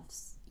that he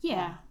loves.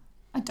 Yeah, her.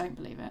 I don't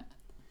believe it.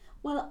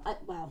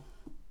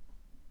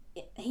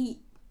 He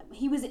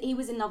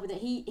was in love with her.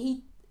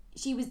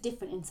 She was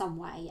different in some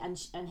way, and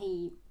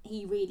he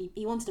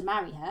wanted to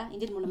marry her. He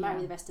didn't want to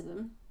marry the rest of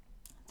them.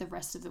 The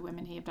rest of the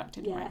women he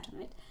abducted and raped.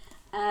 Right.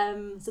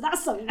 So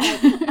that's something.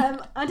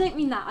 I don't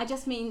mean that. I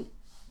just mean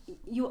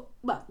you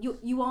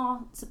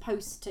are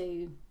supposed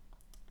to.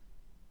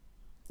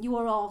 You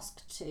are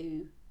asked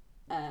to,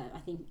 I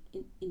think,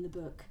 in the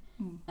book,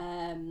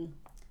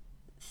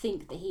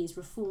 think that he is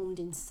reformed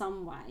in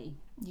some way.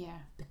 Yeah.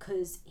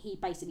 Because he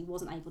basically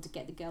wasn't able to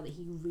get the girl that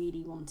he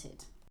really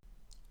wanted.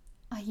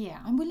 Yeah,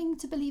 I'm willing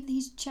to believe that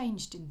he's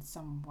changed in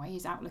some way.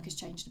 His outlook has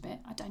changed a bit.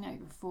 I don't know,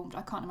 reformed.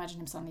 I can't imagine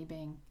him suddenly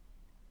being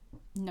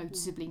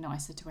noticeably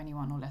nicer to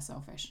anyone or less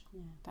selfish.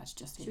 Yeah. That's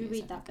just who he is. Should we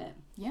read that bit?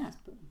 Yeah.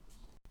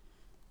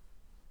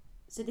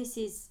 So this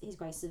is His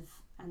Grace of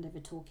Andover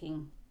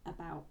talking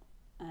about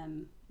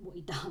what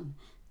he'd done.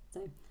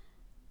 So,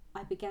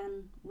 I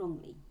began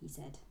wrongly, he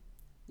said.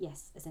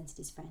 Yes, assented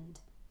his friend.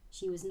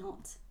 She was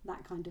not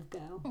that kind of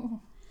girl.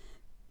 Oh.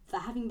 For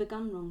having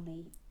begun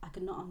wrongly, I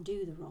could not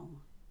undo the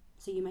wrong.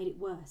 So you made it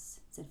worse,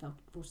 said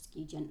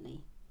Fortescue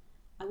gently.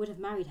 I would have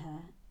married her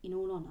in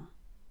all honour,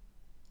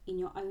 in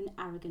your own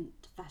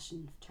arrogant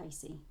fashion,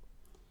 Tracy.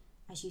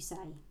 As you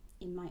say,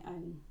 in my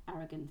own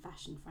arrogant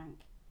fashion, Frank.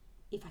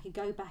 If I could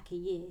go back a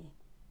year,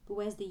 but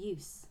where's the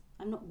use?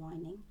 I'm not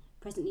whining.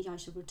 Presently I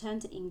shall return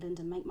to England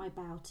and make my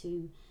bow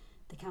to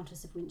the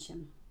Countess of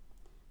Wincham.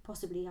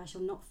 Possibly I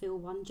shall not feel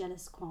one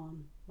jealous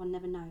qualm. One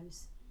never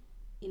knows.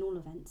 In all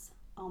events,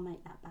 I'll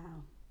make that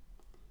bow.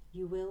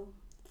 You will?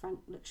 Frank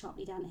looked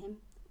sharply down at him.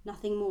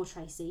 Nothing more,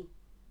 Tracy.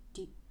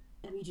 You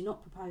do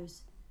not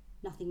propose?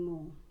 Nothing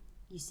more.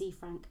 You see,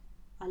 Frank,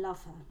 I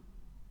love her.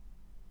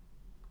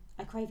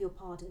 I crave your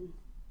pardon.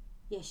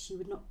 Yes, she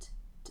would not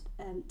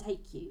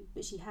take you,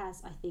 but she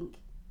has, I think,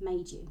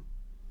 made you.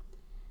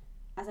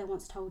 As I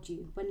once told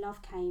you, when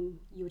love came,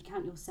 you would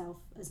count yourself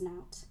as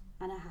naught,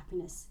 and her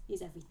happiness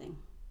is everything.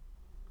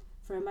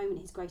 For a moment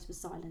his grace was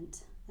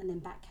silent, and then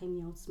back came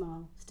the old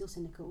smile, still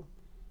cynical,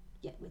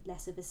 yet with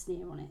less of a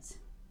sneer on it.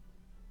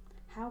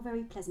 How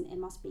very pleasant it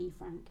must be,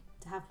 Frank,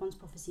 to have one's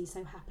prophecy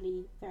so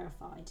happily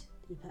verified,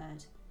 he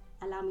purred.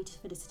 Allow me to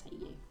felicitate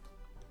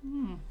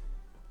you.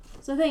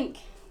 So I think,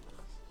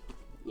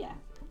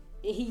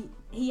 you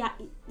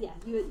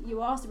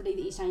were asked to believe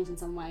that he's changed in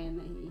some way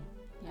and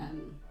that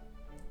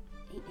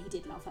he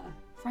did love her.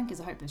 Frank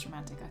is a hopeless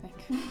romantic, I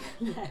think.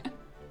 Yeah.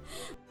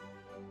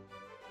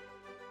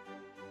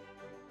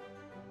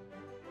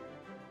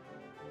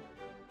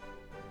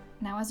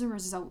 Now, as a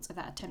result of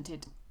that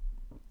attempted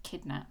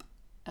kidnap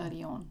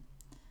early on,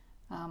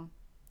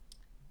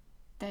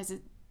 there's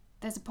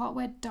a part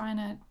where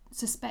Diana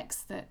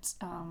suspects that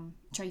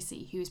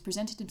Tracy, who has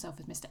presented himself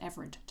as Mr.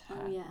 Everard to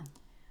her,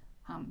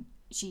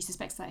 she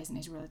suspects that isn't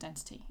his real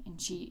identity,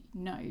 and she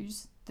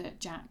knows that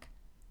Jack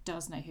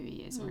does know who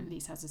he is, or at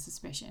least has a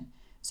suspicion.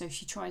 So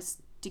she tries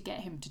to get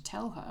him to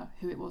tell her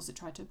who it was that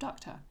tried to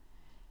abduct her,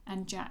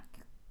 and Jack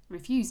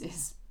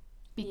refuses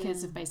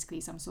because of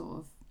basically some sort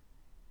of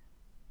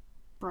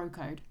bro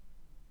code.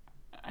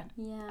 I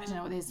don't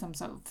know, there's some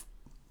sort of...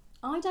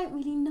 I don't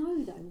really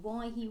know, though,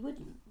 why he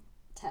wouldn't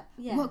tell.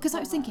 Yeah, well, because I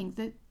was thinking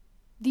that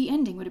the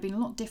ending would have been a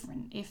lot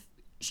different if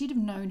she'd have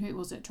known who it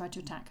was that tried to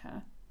attack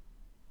her.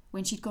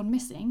 When she'd gone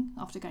missing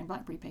after going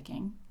blackberry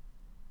picking,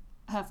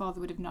 her father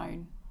would have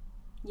known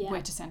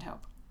where to send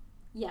help.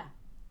 Yeah.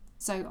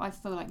 So I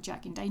feel like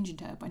Jack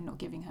endangered her by not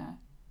giving her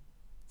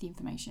the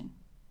information.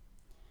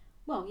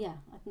 Well, yeah,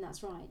 I think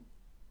that's right.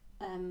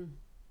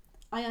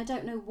 I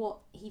don't know what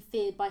he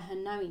feared by her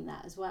knowing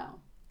that as well.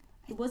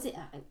 Was it?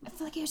 I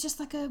feel like it was just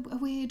like a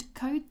weird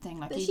code thing.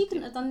 Like, but she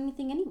couldn't have done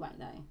anything anyway,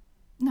 though.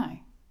 No.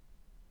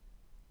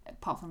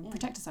 Apart from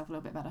protect herself a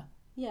little bit better.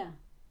 Yeah.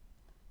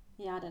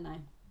 Yeah, I don't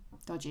know.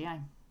 Dodgy, eh?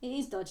 It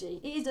is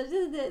dodgy. It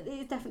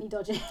is definitely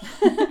dodgy.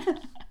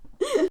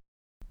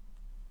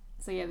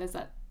 So yeah, there's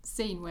that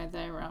scene where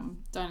they're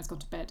Diana's gone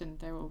to bed and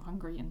they're all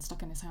hungry and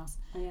stuck in this house.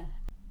 Oh yeah.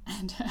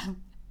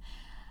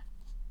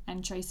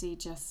 And Tracy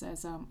just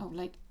says,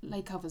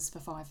 lay covers for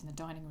 5 in the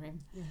dining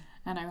room. Yeah.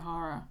 And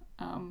O'Hara,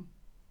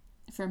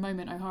 for a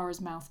moment, O'Hara's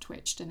mouth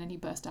twitched and then he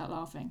burst out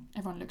laughing.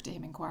 Everyone looked at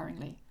him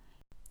inquiringly.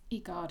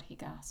 "Egad," he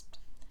gasped.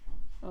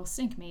 "Well,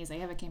 sink me as I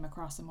ever came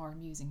across a more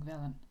amusing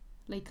villain.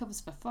 Lay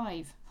covers for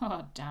 5.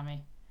 Oh,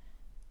 dammy."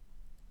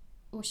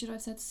 "Or should I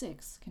have said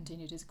 6,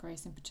 continued his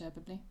Grace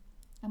imperturbably.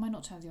 "I might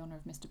not have the honour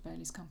of Mr.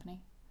 Burley's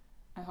company."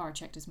 O'Hara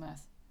checked his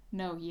mirth.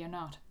 "No, ye are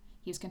not.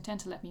 He was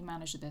content to let me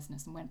manage the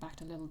business and went back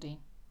to Little Dean."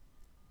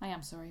 "I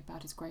am sorry,"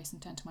 bowed his Grace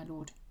and turned to my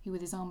lord, who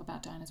with his arm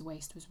about Diana's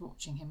waist was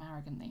watching him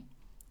arrogantly.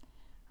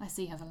 "I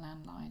see how the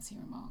land lies," he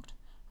remarked.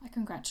 "I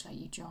congratulate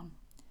you, John.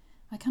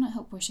 I cannot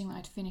help wishing that I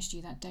had finished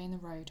you that day in the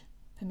road.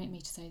 Permit me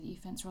to say that you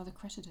fence rather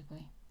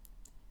creditably."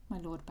 My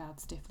lord bowed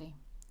stiffly.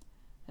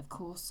 "Of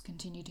course,"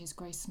 continued his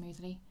Grace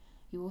smoothly,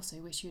 "you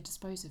also wish you had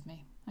disposed of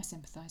me. I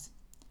sympathise.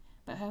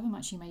 But however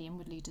much you may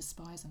inwardly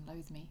despise and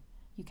loathe me,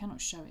 you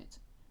cannot show it,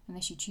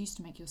 unless you choose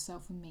to make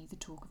yourself and me the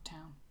talk of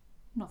town,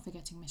 not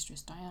forgetting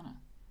Mistress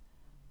Diana.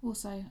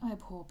 Also, I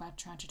abhor bad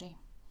tragedy,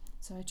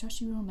 so I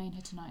trust you will remain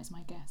here tonight as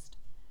my guest.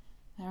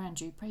 Now,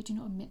 Andrew, pray do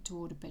not omit to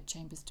order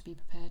bedchambers to be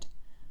prepared.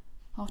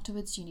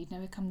 Afterwards, you need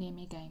never come near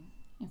me again.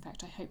 In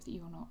fact, I hope that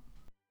you will not."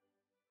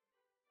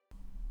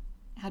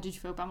 How did you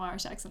feel about my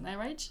Irish accent there,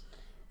 Rach?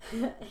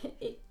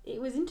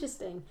 It was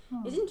interesting.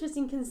 Oh. It's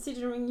interesting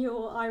considering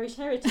your Irish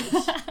heritage.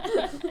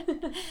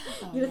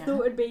 You'd have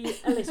thought it'd be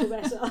a little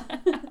better.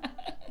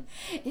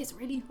 It's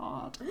really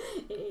hard.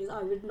 It is.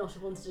 I would not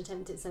have wanted to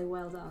attempt it, so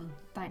well done.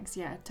 Thanks,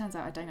 yeah. It turns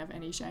out I don't have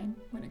any shame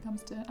when it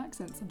comes to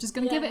accents. I'm just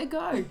going to give it a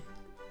go.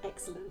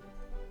 Excellent.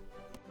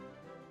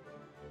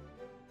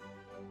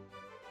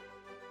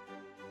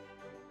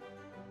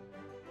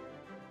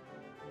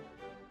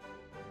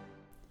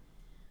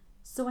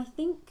 So I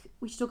think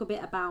we should talk a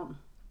bit about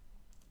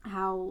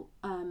how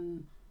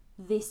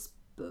this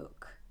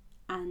book,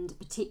 and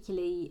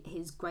particularly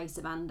his Grace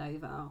of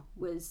Andover,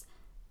 was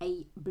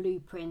a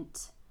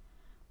blueprint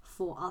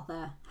for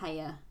other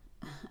Heyer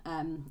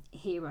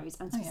heroes,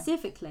 and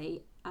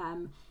specifically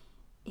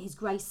his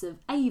Grace of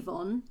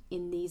Avon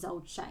in These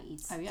Old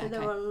Shades. So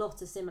there are a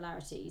lot of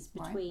similarities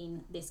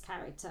between this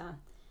character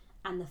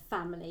and the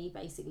family,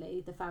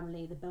 basically the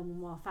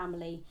Belmanoir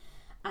family,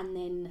 and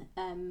then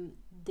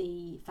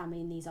the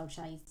family in These Old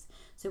Shades.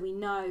 So we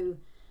know,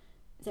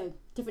 so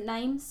different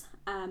names,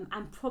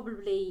 and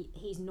probably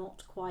he's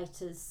not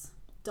quite as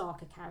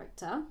dark a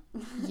character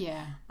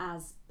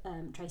as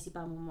Tracy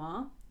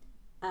Belmanoir,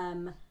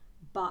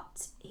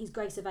 but his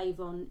Grace of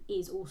Avon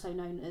is also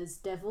known as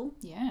Devil.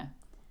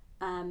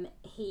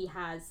 He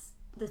has,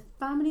 the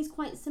family's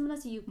quite similar,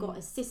 so you've got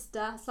a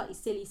sister, slightly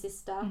silly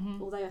sister,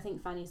 although I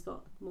think Fanny's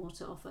got more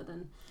to offer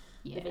than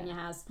Lavinia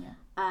has.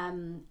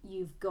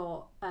 You've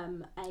got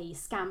a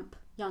scamp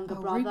younger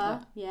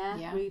brother.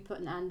 Rupert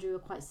and Andrew are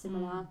quite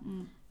similar.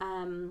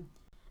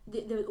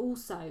 There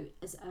also,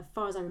 as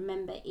far as I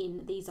remember,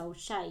 in These Old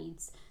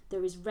Shades,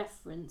 there is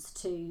reference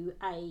to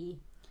a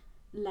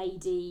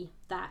lady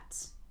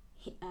that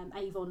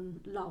Avon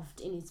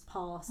loved in his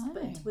past,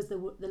 but it was the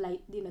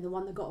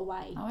one that got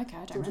away. I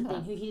don't remember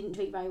that. Who he didn't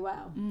treat very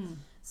well.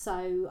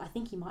 So I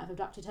think he might have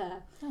abducted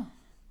her.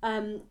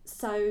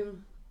 So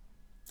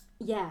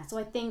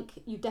I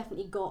think you've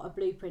definitely got a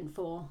blueprint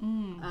for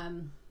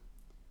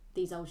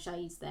These Old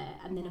Shades there,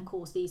 and then of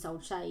course These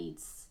Old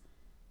Shades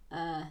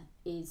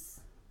is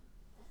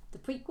the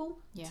prequel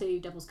to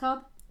Devil's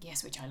Cub.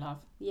 Yes, which I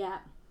love.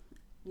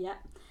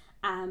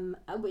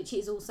 Which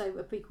is also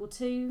a prequel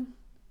to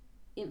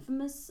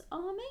Infamous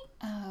Army.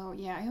 Oh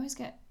yeah, I always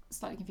get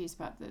slightly confused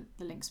about the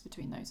links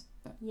between those.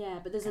 But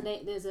but it's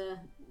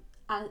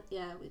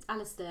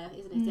Alistair,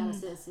 isn't it?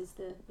 Alistair is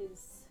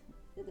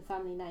the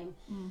family name,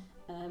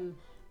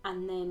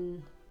 and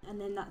then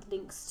that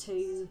links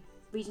to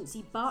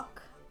Regency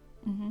Buck,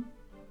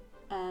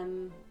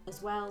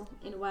 as well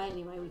in a way.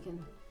 Anyway,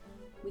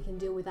 we can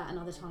deal with that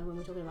another time when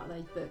we're talking about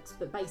those books.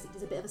 But basically,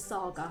 it's a bit of a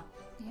saga.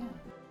 Yeah.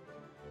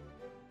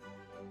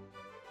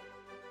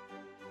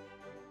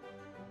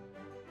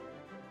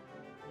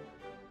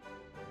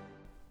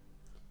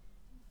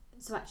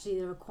 So actually,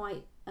 there are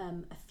quite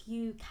a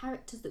few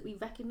characters that we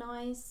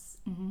recognise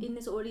in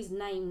this, or at least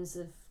names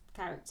of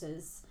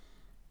characters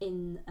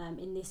in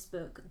this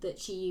book that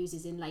she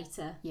uses in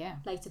later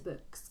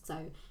books. So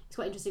it's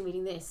quite interesting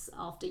reading this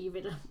after you've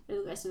read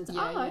the rest of it.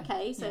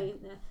 Okay. So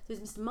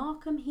there's Mr.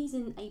 Markham. He's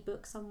in a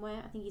book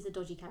somewhere. I think he's a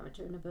dodgy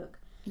character in a book.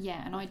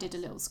 Yeah, and I did a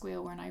little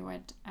squeal when I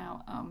read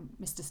out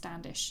Mr.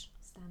 Standish.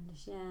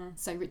 Standish, yeah.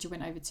 So Richard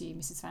went over to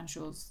Mrs.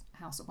 Fanshaw's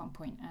house at one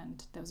point,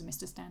 and there was a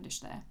Mr. Standish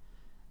there,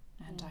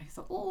 and I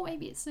thought,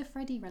 maybe it's a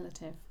Freddie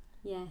relative.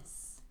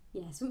 Yes, it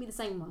wouldn't be the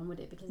same one, would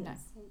it? Because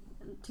it's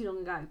too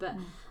long ago. But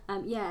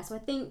so I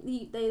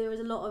think there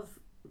was a lot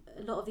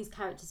of these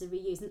characters are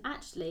reused, and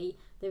actually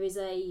there is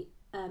a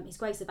His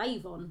Grace of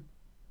Avon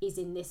is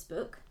in this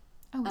book.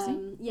 Oh, is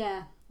he?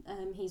 Yeah,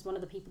 he's one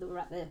of the people that were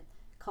at the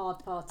card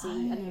party,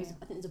 and I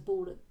think there's a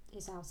ball at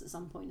his house at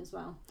some point as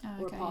well,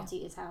 or a party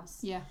at his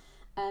house. Yeah.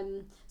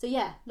 So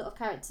yeah, a lot of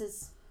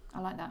characters.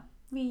 I like that.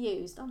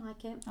 Reused. I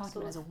like it. I like it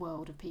when there's a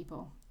world of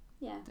people.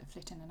 Yeah. That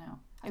flit in and out.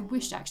 I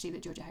wished actually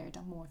that Georgia Hay had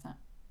done more of that.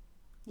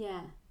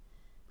 Yeah,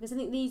 because I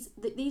think these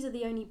are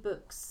the only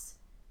books.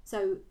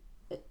 So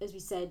as we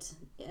said,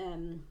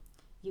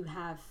 you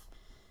have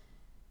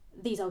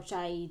These Old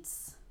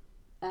Shades,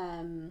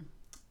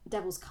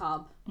 Devil's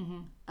Cub,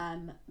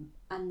 and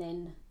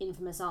then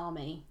Infamous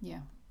Army.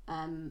 Yeah.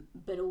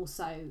 But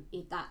also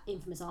that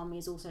Infamous Army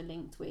is also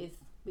linked with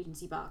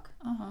Regency Buck.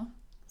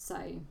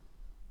 So.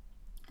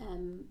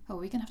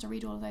 We're gonna have to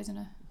read all of those in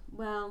a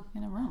run.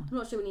 I'm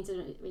not sure we need to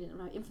read it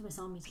right. Infamous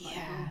Army's quite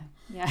long.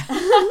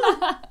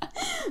 Yeah.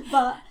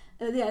 But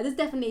there's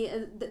definitely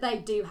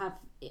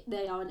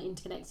they are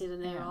interconnected,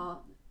 and there are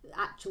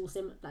actual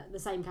the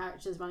same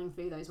characters running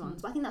through those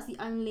ones. But I think that's the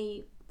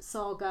only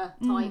saga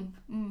type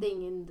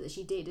thing that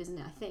she did, isn't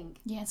it? I think.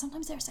 Yeah, and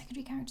sometimes there are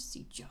secondary characters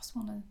you just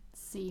want to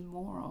see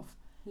more of.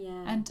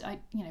 Yeah. And a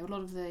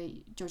lot of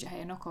the Georgia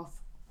Hay knockoff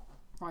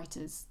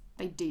writers,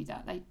 they do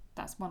that.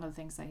 That's one of the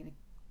things they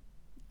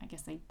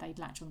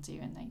latch onto,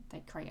 and they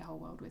create a whole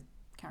world with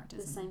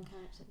characters. The same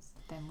characters.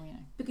 Then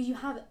because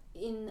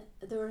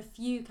there are a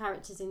few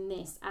characters in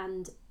this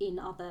and in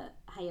other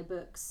Heyer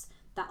books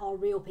that are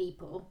real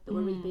people that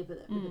were real people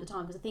at the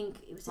time. Because I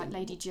think it was like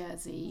Lady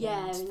Jersey.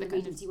 Yeah, in the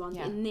Regency one.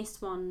 Yeah. In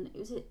this one,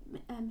 was it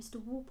Mr.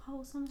 Walpole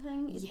or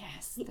something?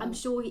 Yes. I'm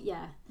sure.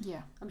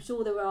 I'm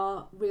sure there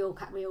are real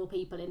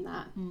people in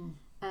that.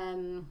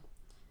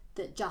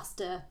 That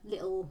just a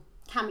little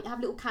have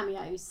little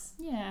cameos.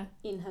 Yeah.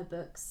 In her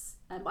books.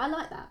 But I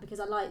like that because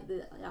I like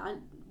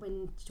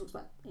when she talks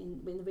about in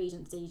the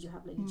Regencies, you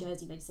have Lady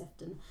Jersey, Lady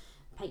Sefton,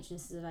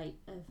 patronesses of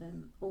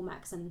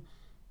Almack's, and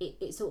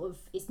it sort of,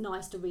 it's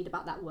nice to read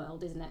about that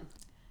world, isn't it?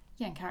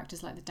 Yeah, and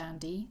characters like the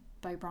dandy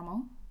Beau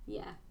Brummel.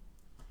 Yeah,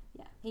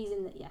 he's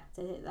in the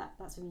So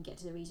that's when you get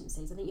to the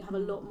Regencies. I think you have a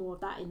lot more of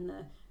that in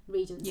the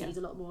Regencies.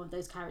 A lot more of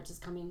those characters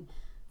coming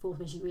forth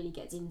when she really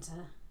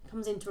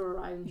comes into her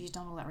own. She's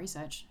done all that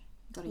research.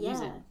 You've got to use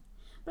it.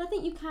 But I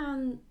think you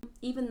can,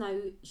 even though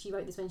she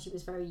wrote this when she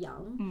was very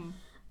young,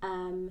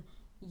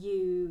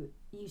 you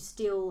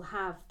still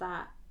have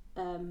that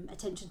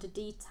attention to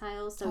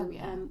detail. So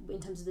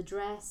in terms of the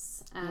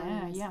dress,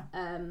 and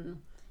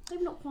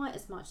maybe not quite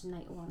as much in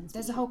later ones.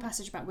 There's a whole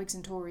passage about Whigs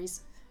and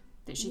Tories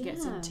that she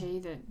gets into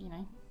that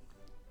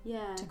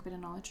took a bit of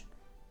knowledge.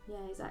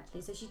 Yeah, exactly.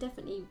 So she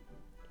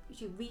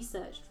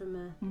researched from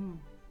a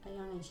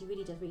young age. She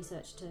really does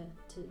research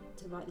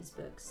to write these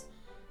books.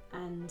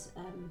 And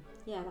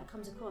that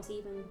comes across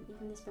even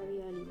this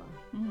very early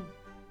one.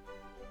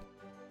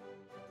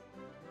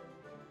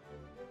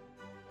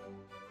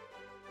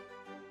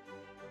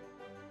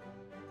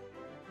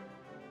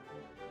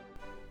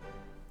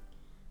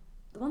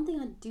 The one thing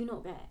I do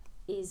not get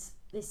is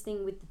this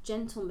thing with the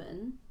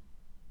gentleman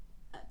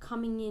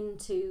coming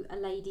into a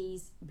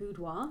lady's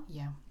boudoir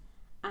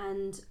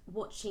and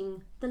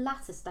watching the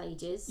latter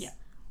stages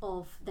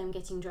of them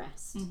getting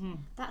dressed.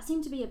 That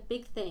seemed to be a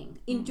big thing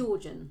in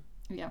Georgian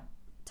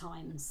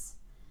times.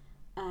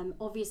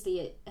 Obviously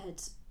it had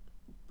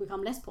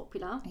become less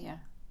popular,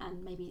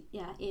 and maybe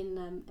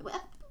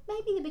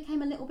maybe it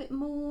became a little bit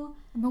more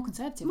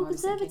conservative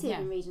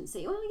in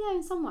Regency. Well,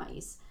 in some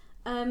ways,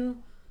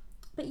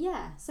 but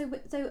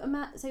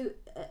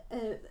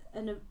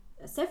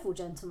several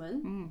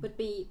gentlemen would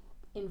be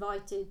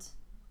invited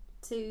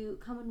to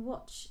come and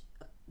watch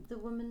the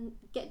woman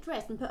get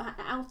dressed and put her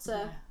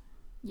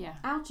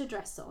outer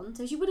dress on.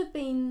 So she would have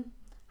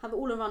have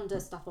all her under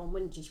stuff on,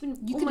 wouldn't she?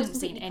 You couldn't have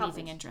seen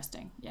anything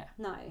interesting. Yeah.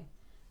 No,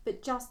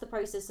 but just the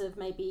process of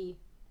maybe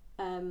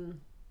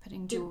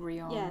putting jewellery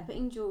on. Yeah,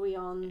 putting jewellery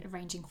on.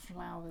 Arranging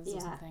flowers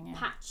or something. Yeah.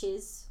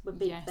 Patches were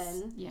big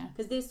then. Yeah.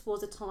 Because this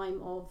was a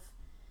time of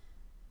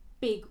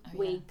big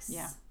wigs.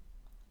 Yeah.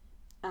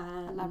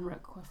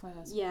 Elaborate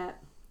coiffures. Yeah,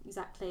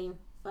 exactly.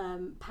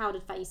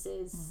 Powdered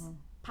faces,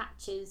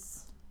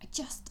 patches. It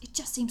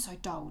just seems so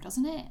dull,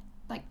 doesn't it?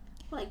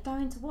 Like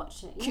going to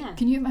watch it, yeah.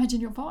 Can you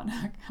imagine your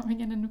partner coming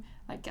in and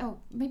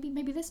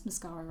maybe this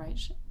mascara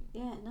range?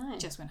 Yeah, no. It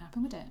just wouldn't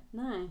happen, would it?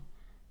 No,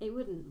 it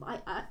wouldn't.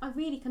 I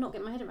really cannot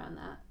get my head around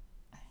that.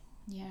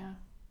 Yeah.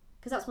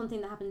 Because that's one thing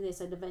that happened to this.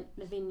 So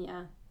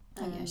Lavinia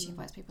She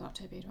invites people up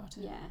to a boudoir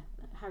too. Yeah,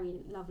 Harry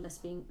Lovelace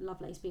being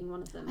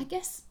one of them. I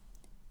guess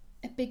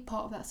a big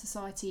part of that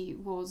society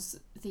was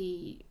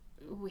the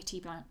witty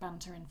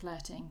banter and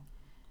flirting.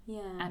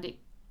 Yeah. And it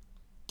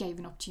gave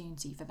an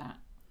opportunity for that.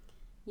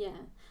 Yeah.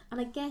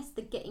 And I guess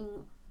the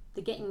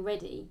getting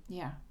ready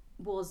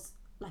was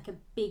like a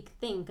big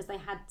thing because they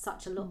had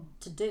such a lot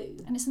to do.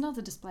 And it's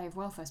another display of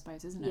wealth, I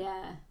suppose, isn't it?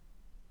 Yeah.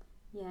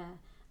 Yeah.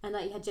 And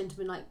like you had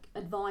gentlemen like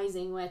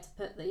advising where to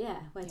put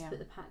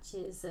the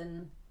patches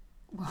and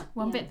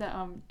one bit that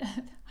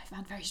I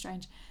found very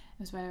strange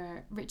was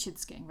where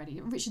Richard's getting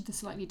ready. Richard, the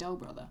slightly dull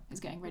brother,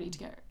 is getting ready to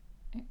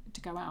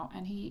go out,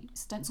 and he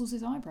stencils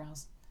his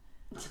eyebrows.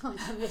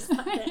 I missed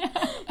that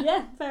bit.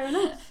 Yeah, fair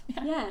enough.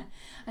 Yeah.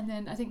 And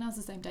then I think that was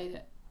the same day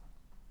that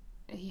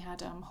he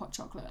had hot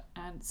chocolate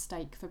and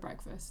steak for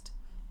breakfast.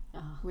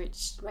 Oh,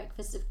 which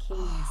breakfast of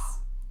kings.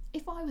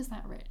 If I was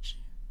that rich,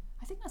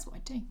 I think that's what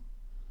I'd do.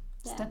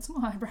 Yeah. Stencil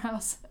my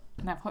eyebrows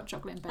and have hot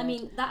chocolate in bed. I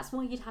mean, that's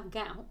why you'd have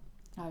gout.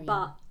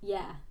 Oh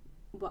yeah.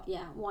 But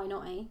why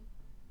not, eh?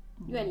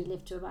 You only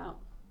live to about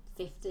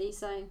 50,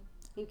 so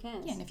who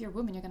cares? Yeah, and if you're a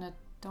woman, you're going to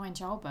die in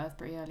childbirth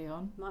pretty early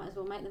on. Might as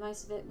well make the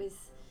most of it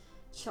with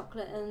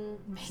chocolate and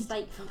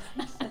steak for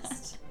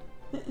breakfast.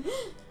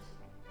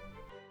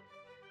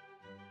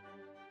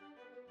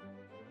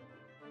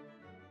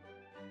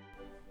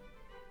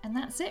 And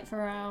that's it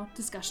for our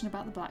discussion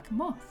about the Black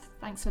Moth.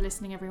 Thanks for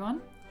listening,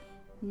 everyone.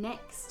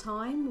 Next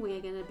time we're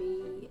going to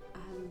be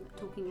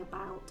talking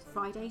about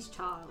Friday's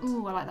Child.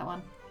 Ooh, I like that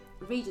one.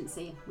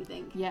 Regency, we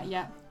think. Yeah.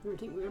 I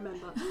think we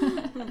remember.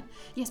 Yeah,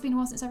 it's been a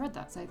while since I read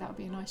that, so that would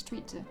be a nice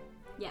treat to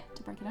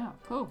break it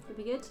out. Cool. Would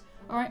be good.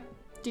 All right,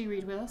 do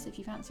read with us if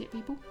you fancy it,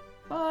 people.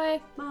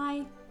 Bye.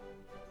 Bye.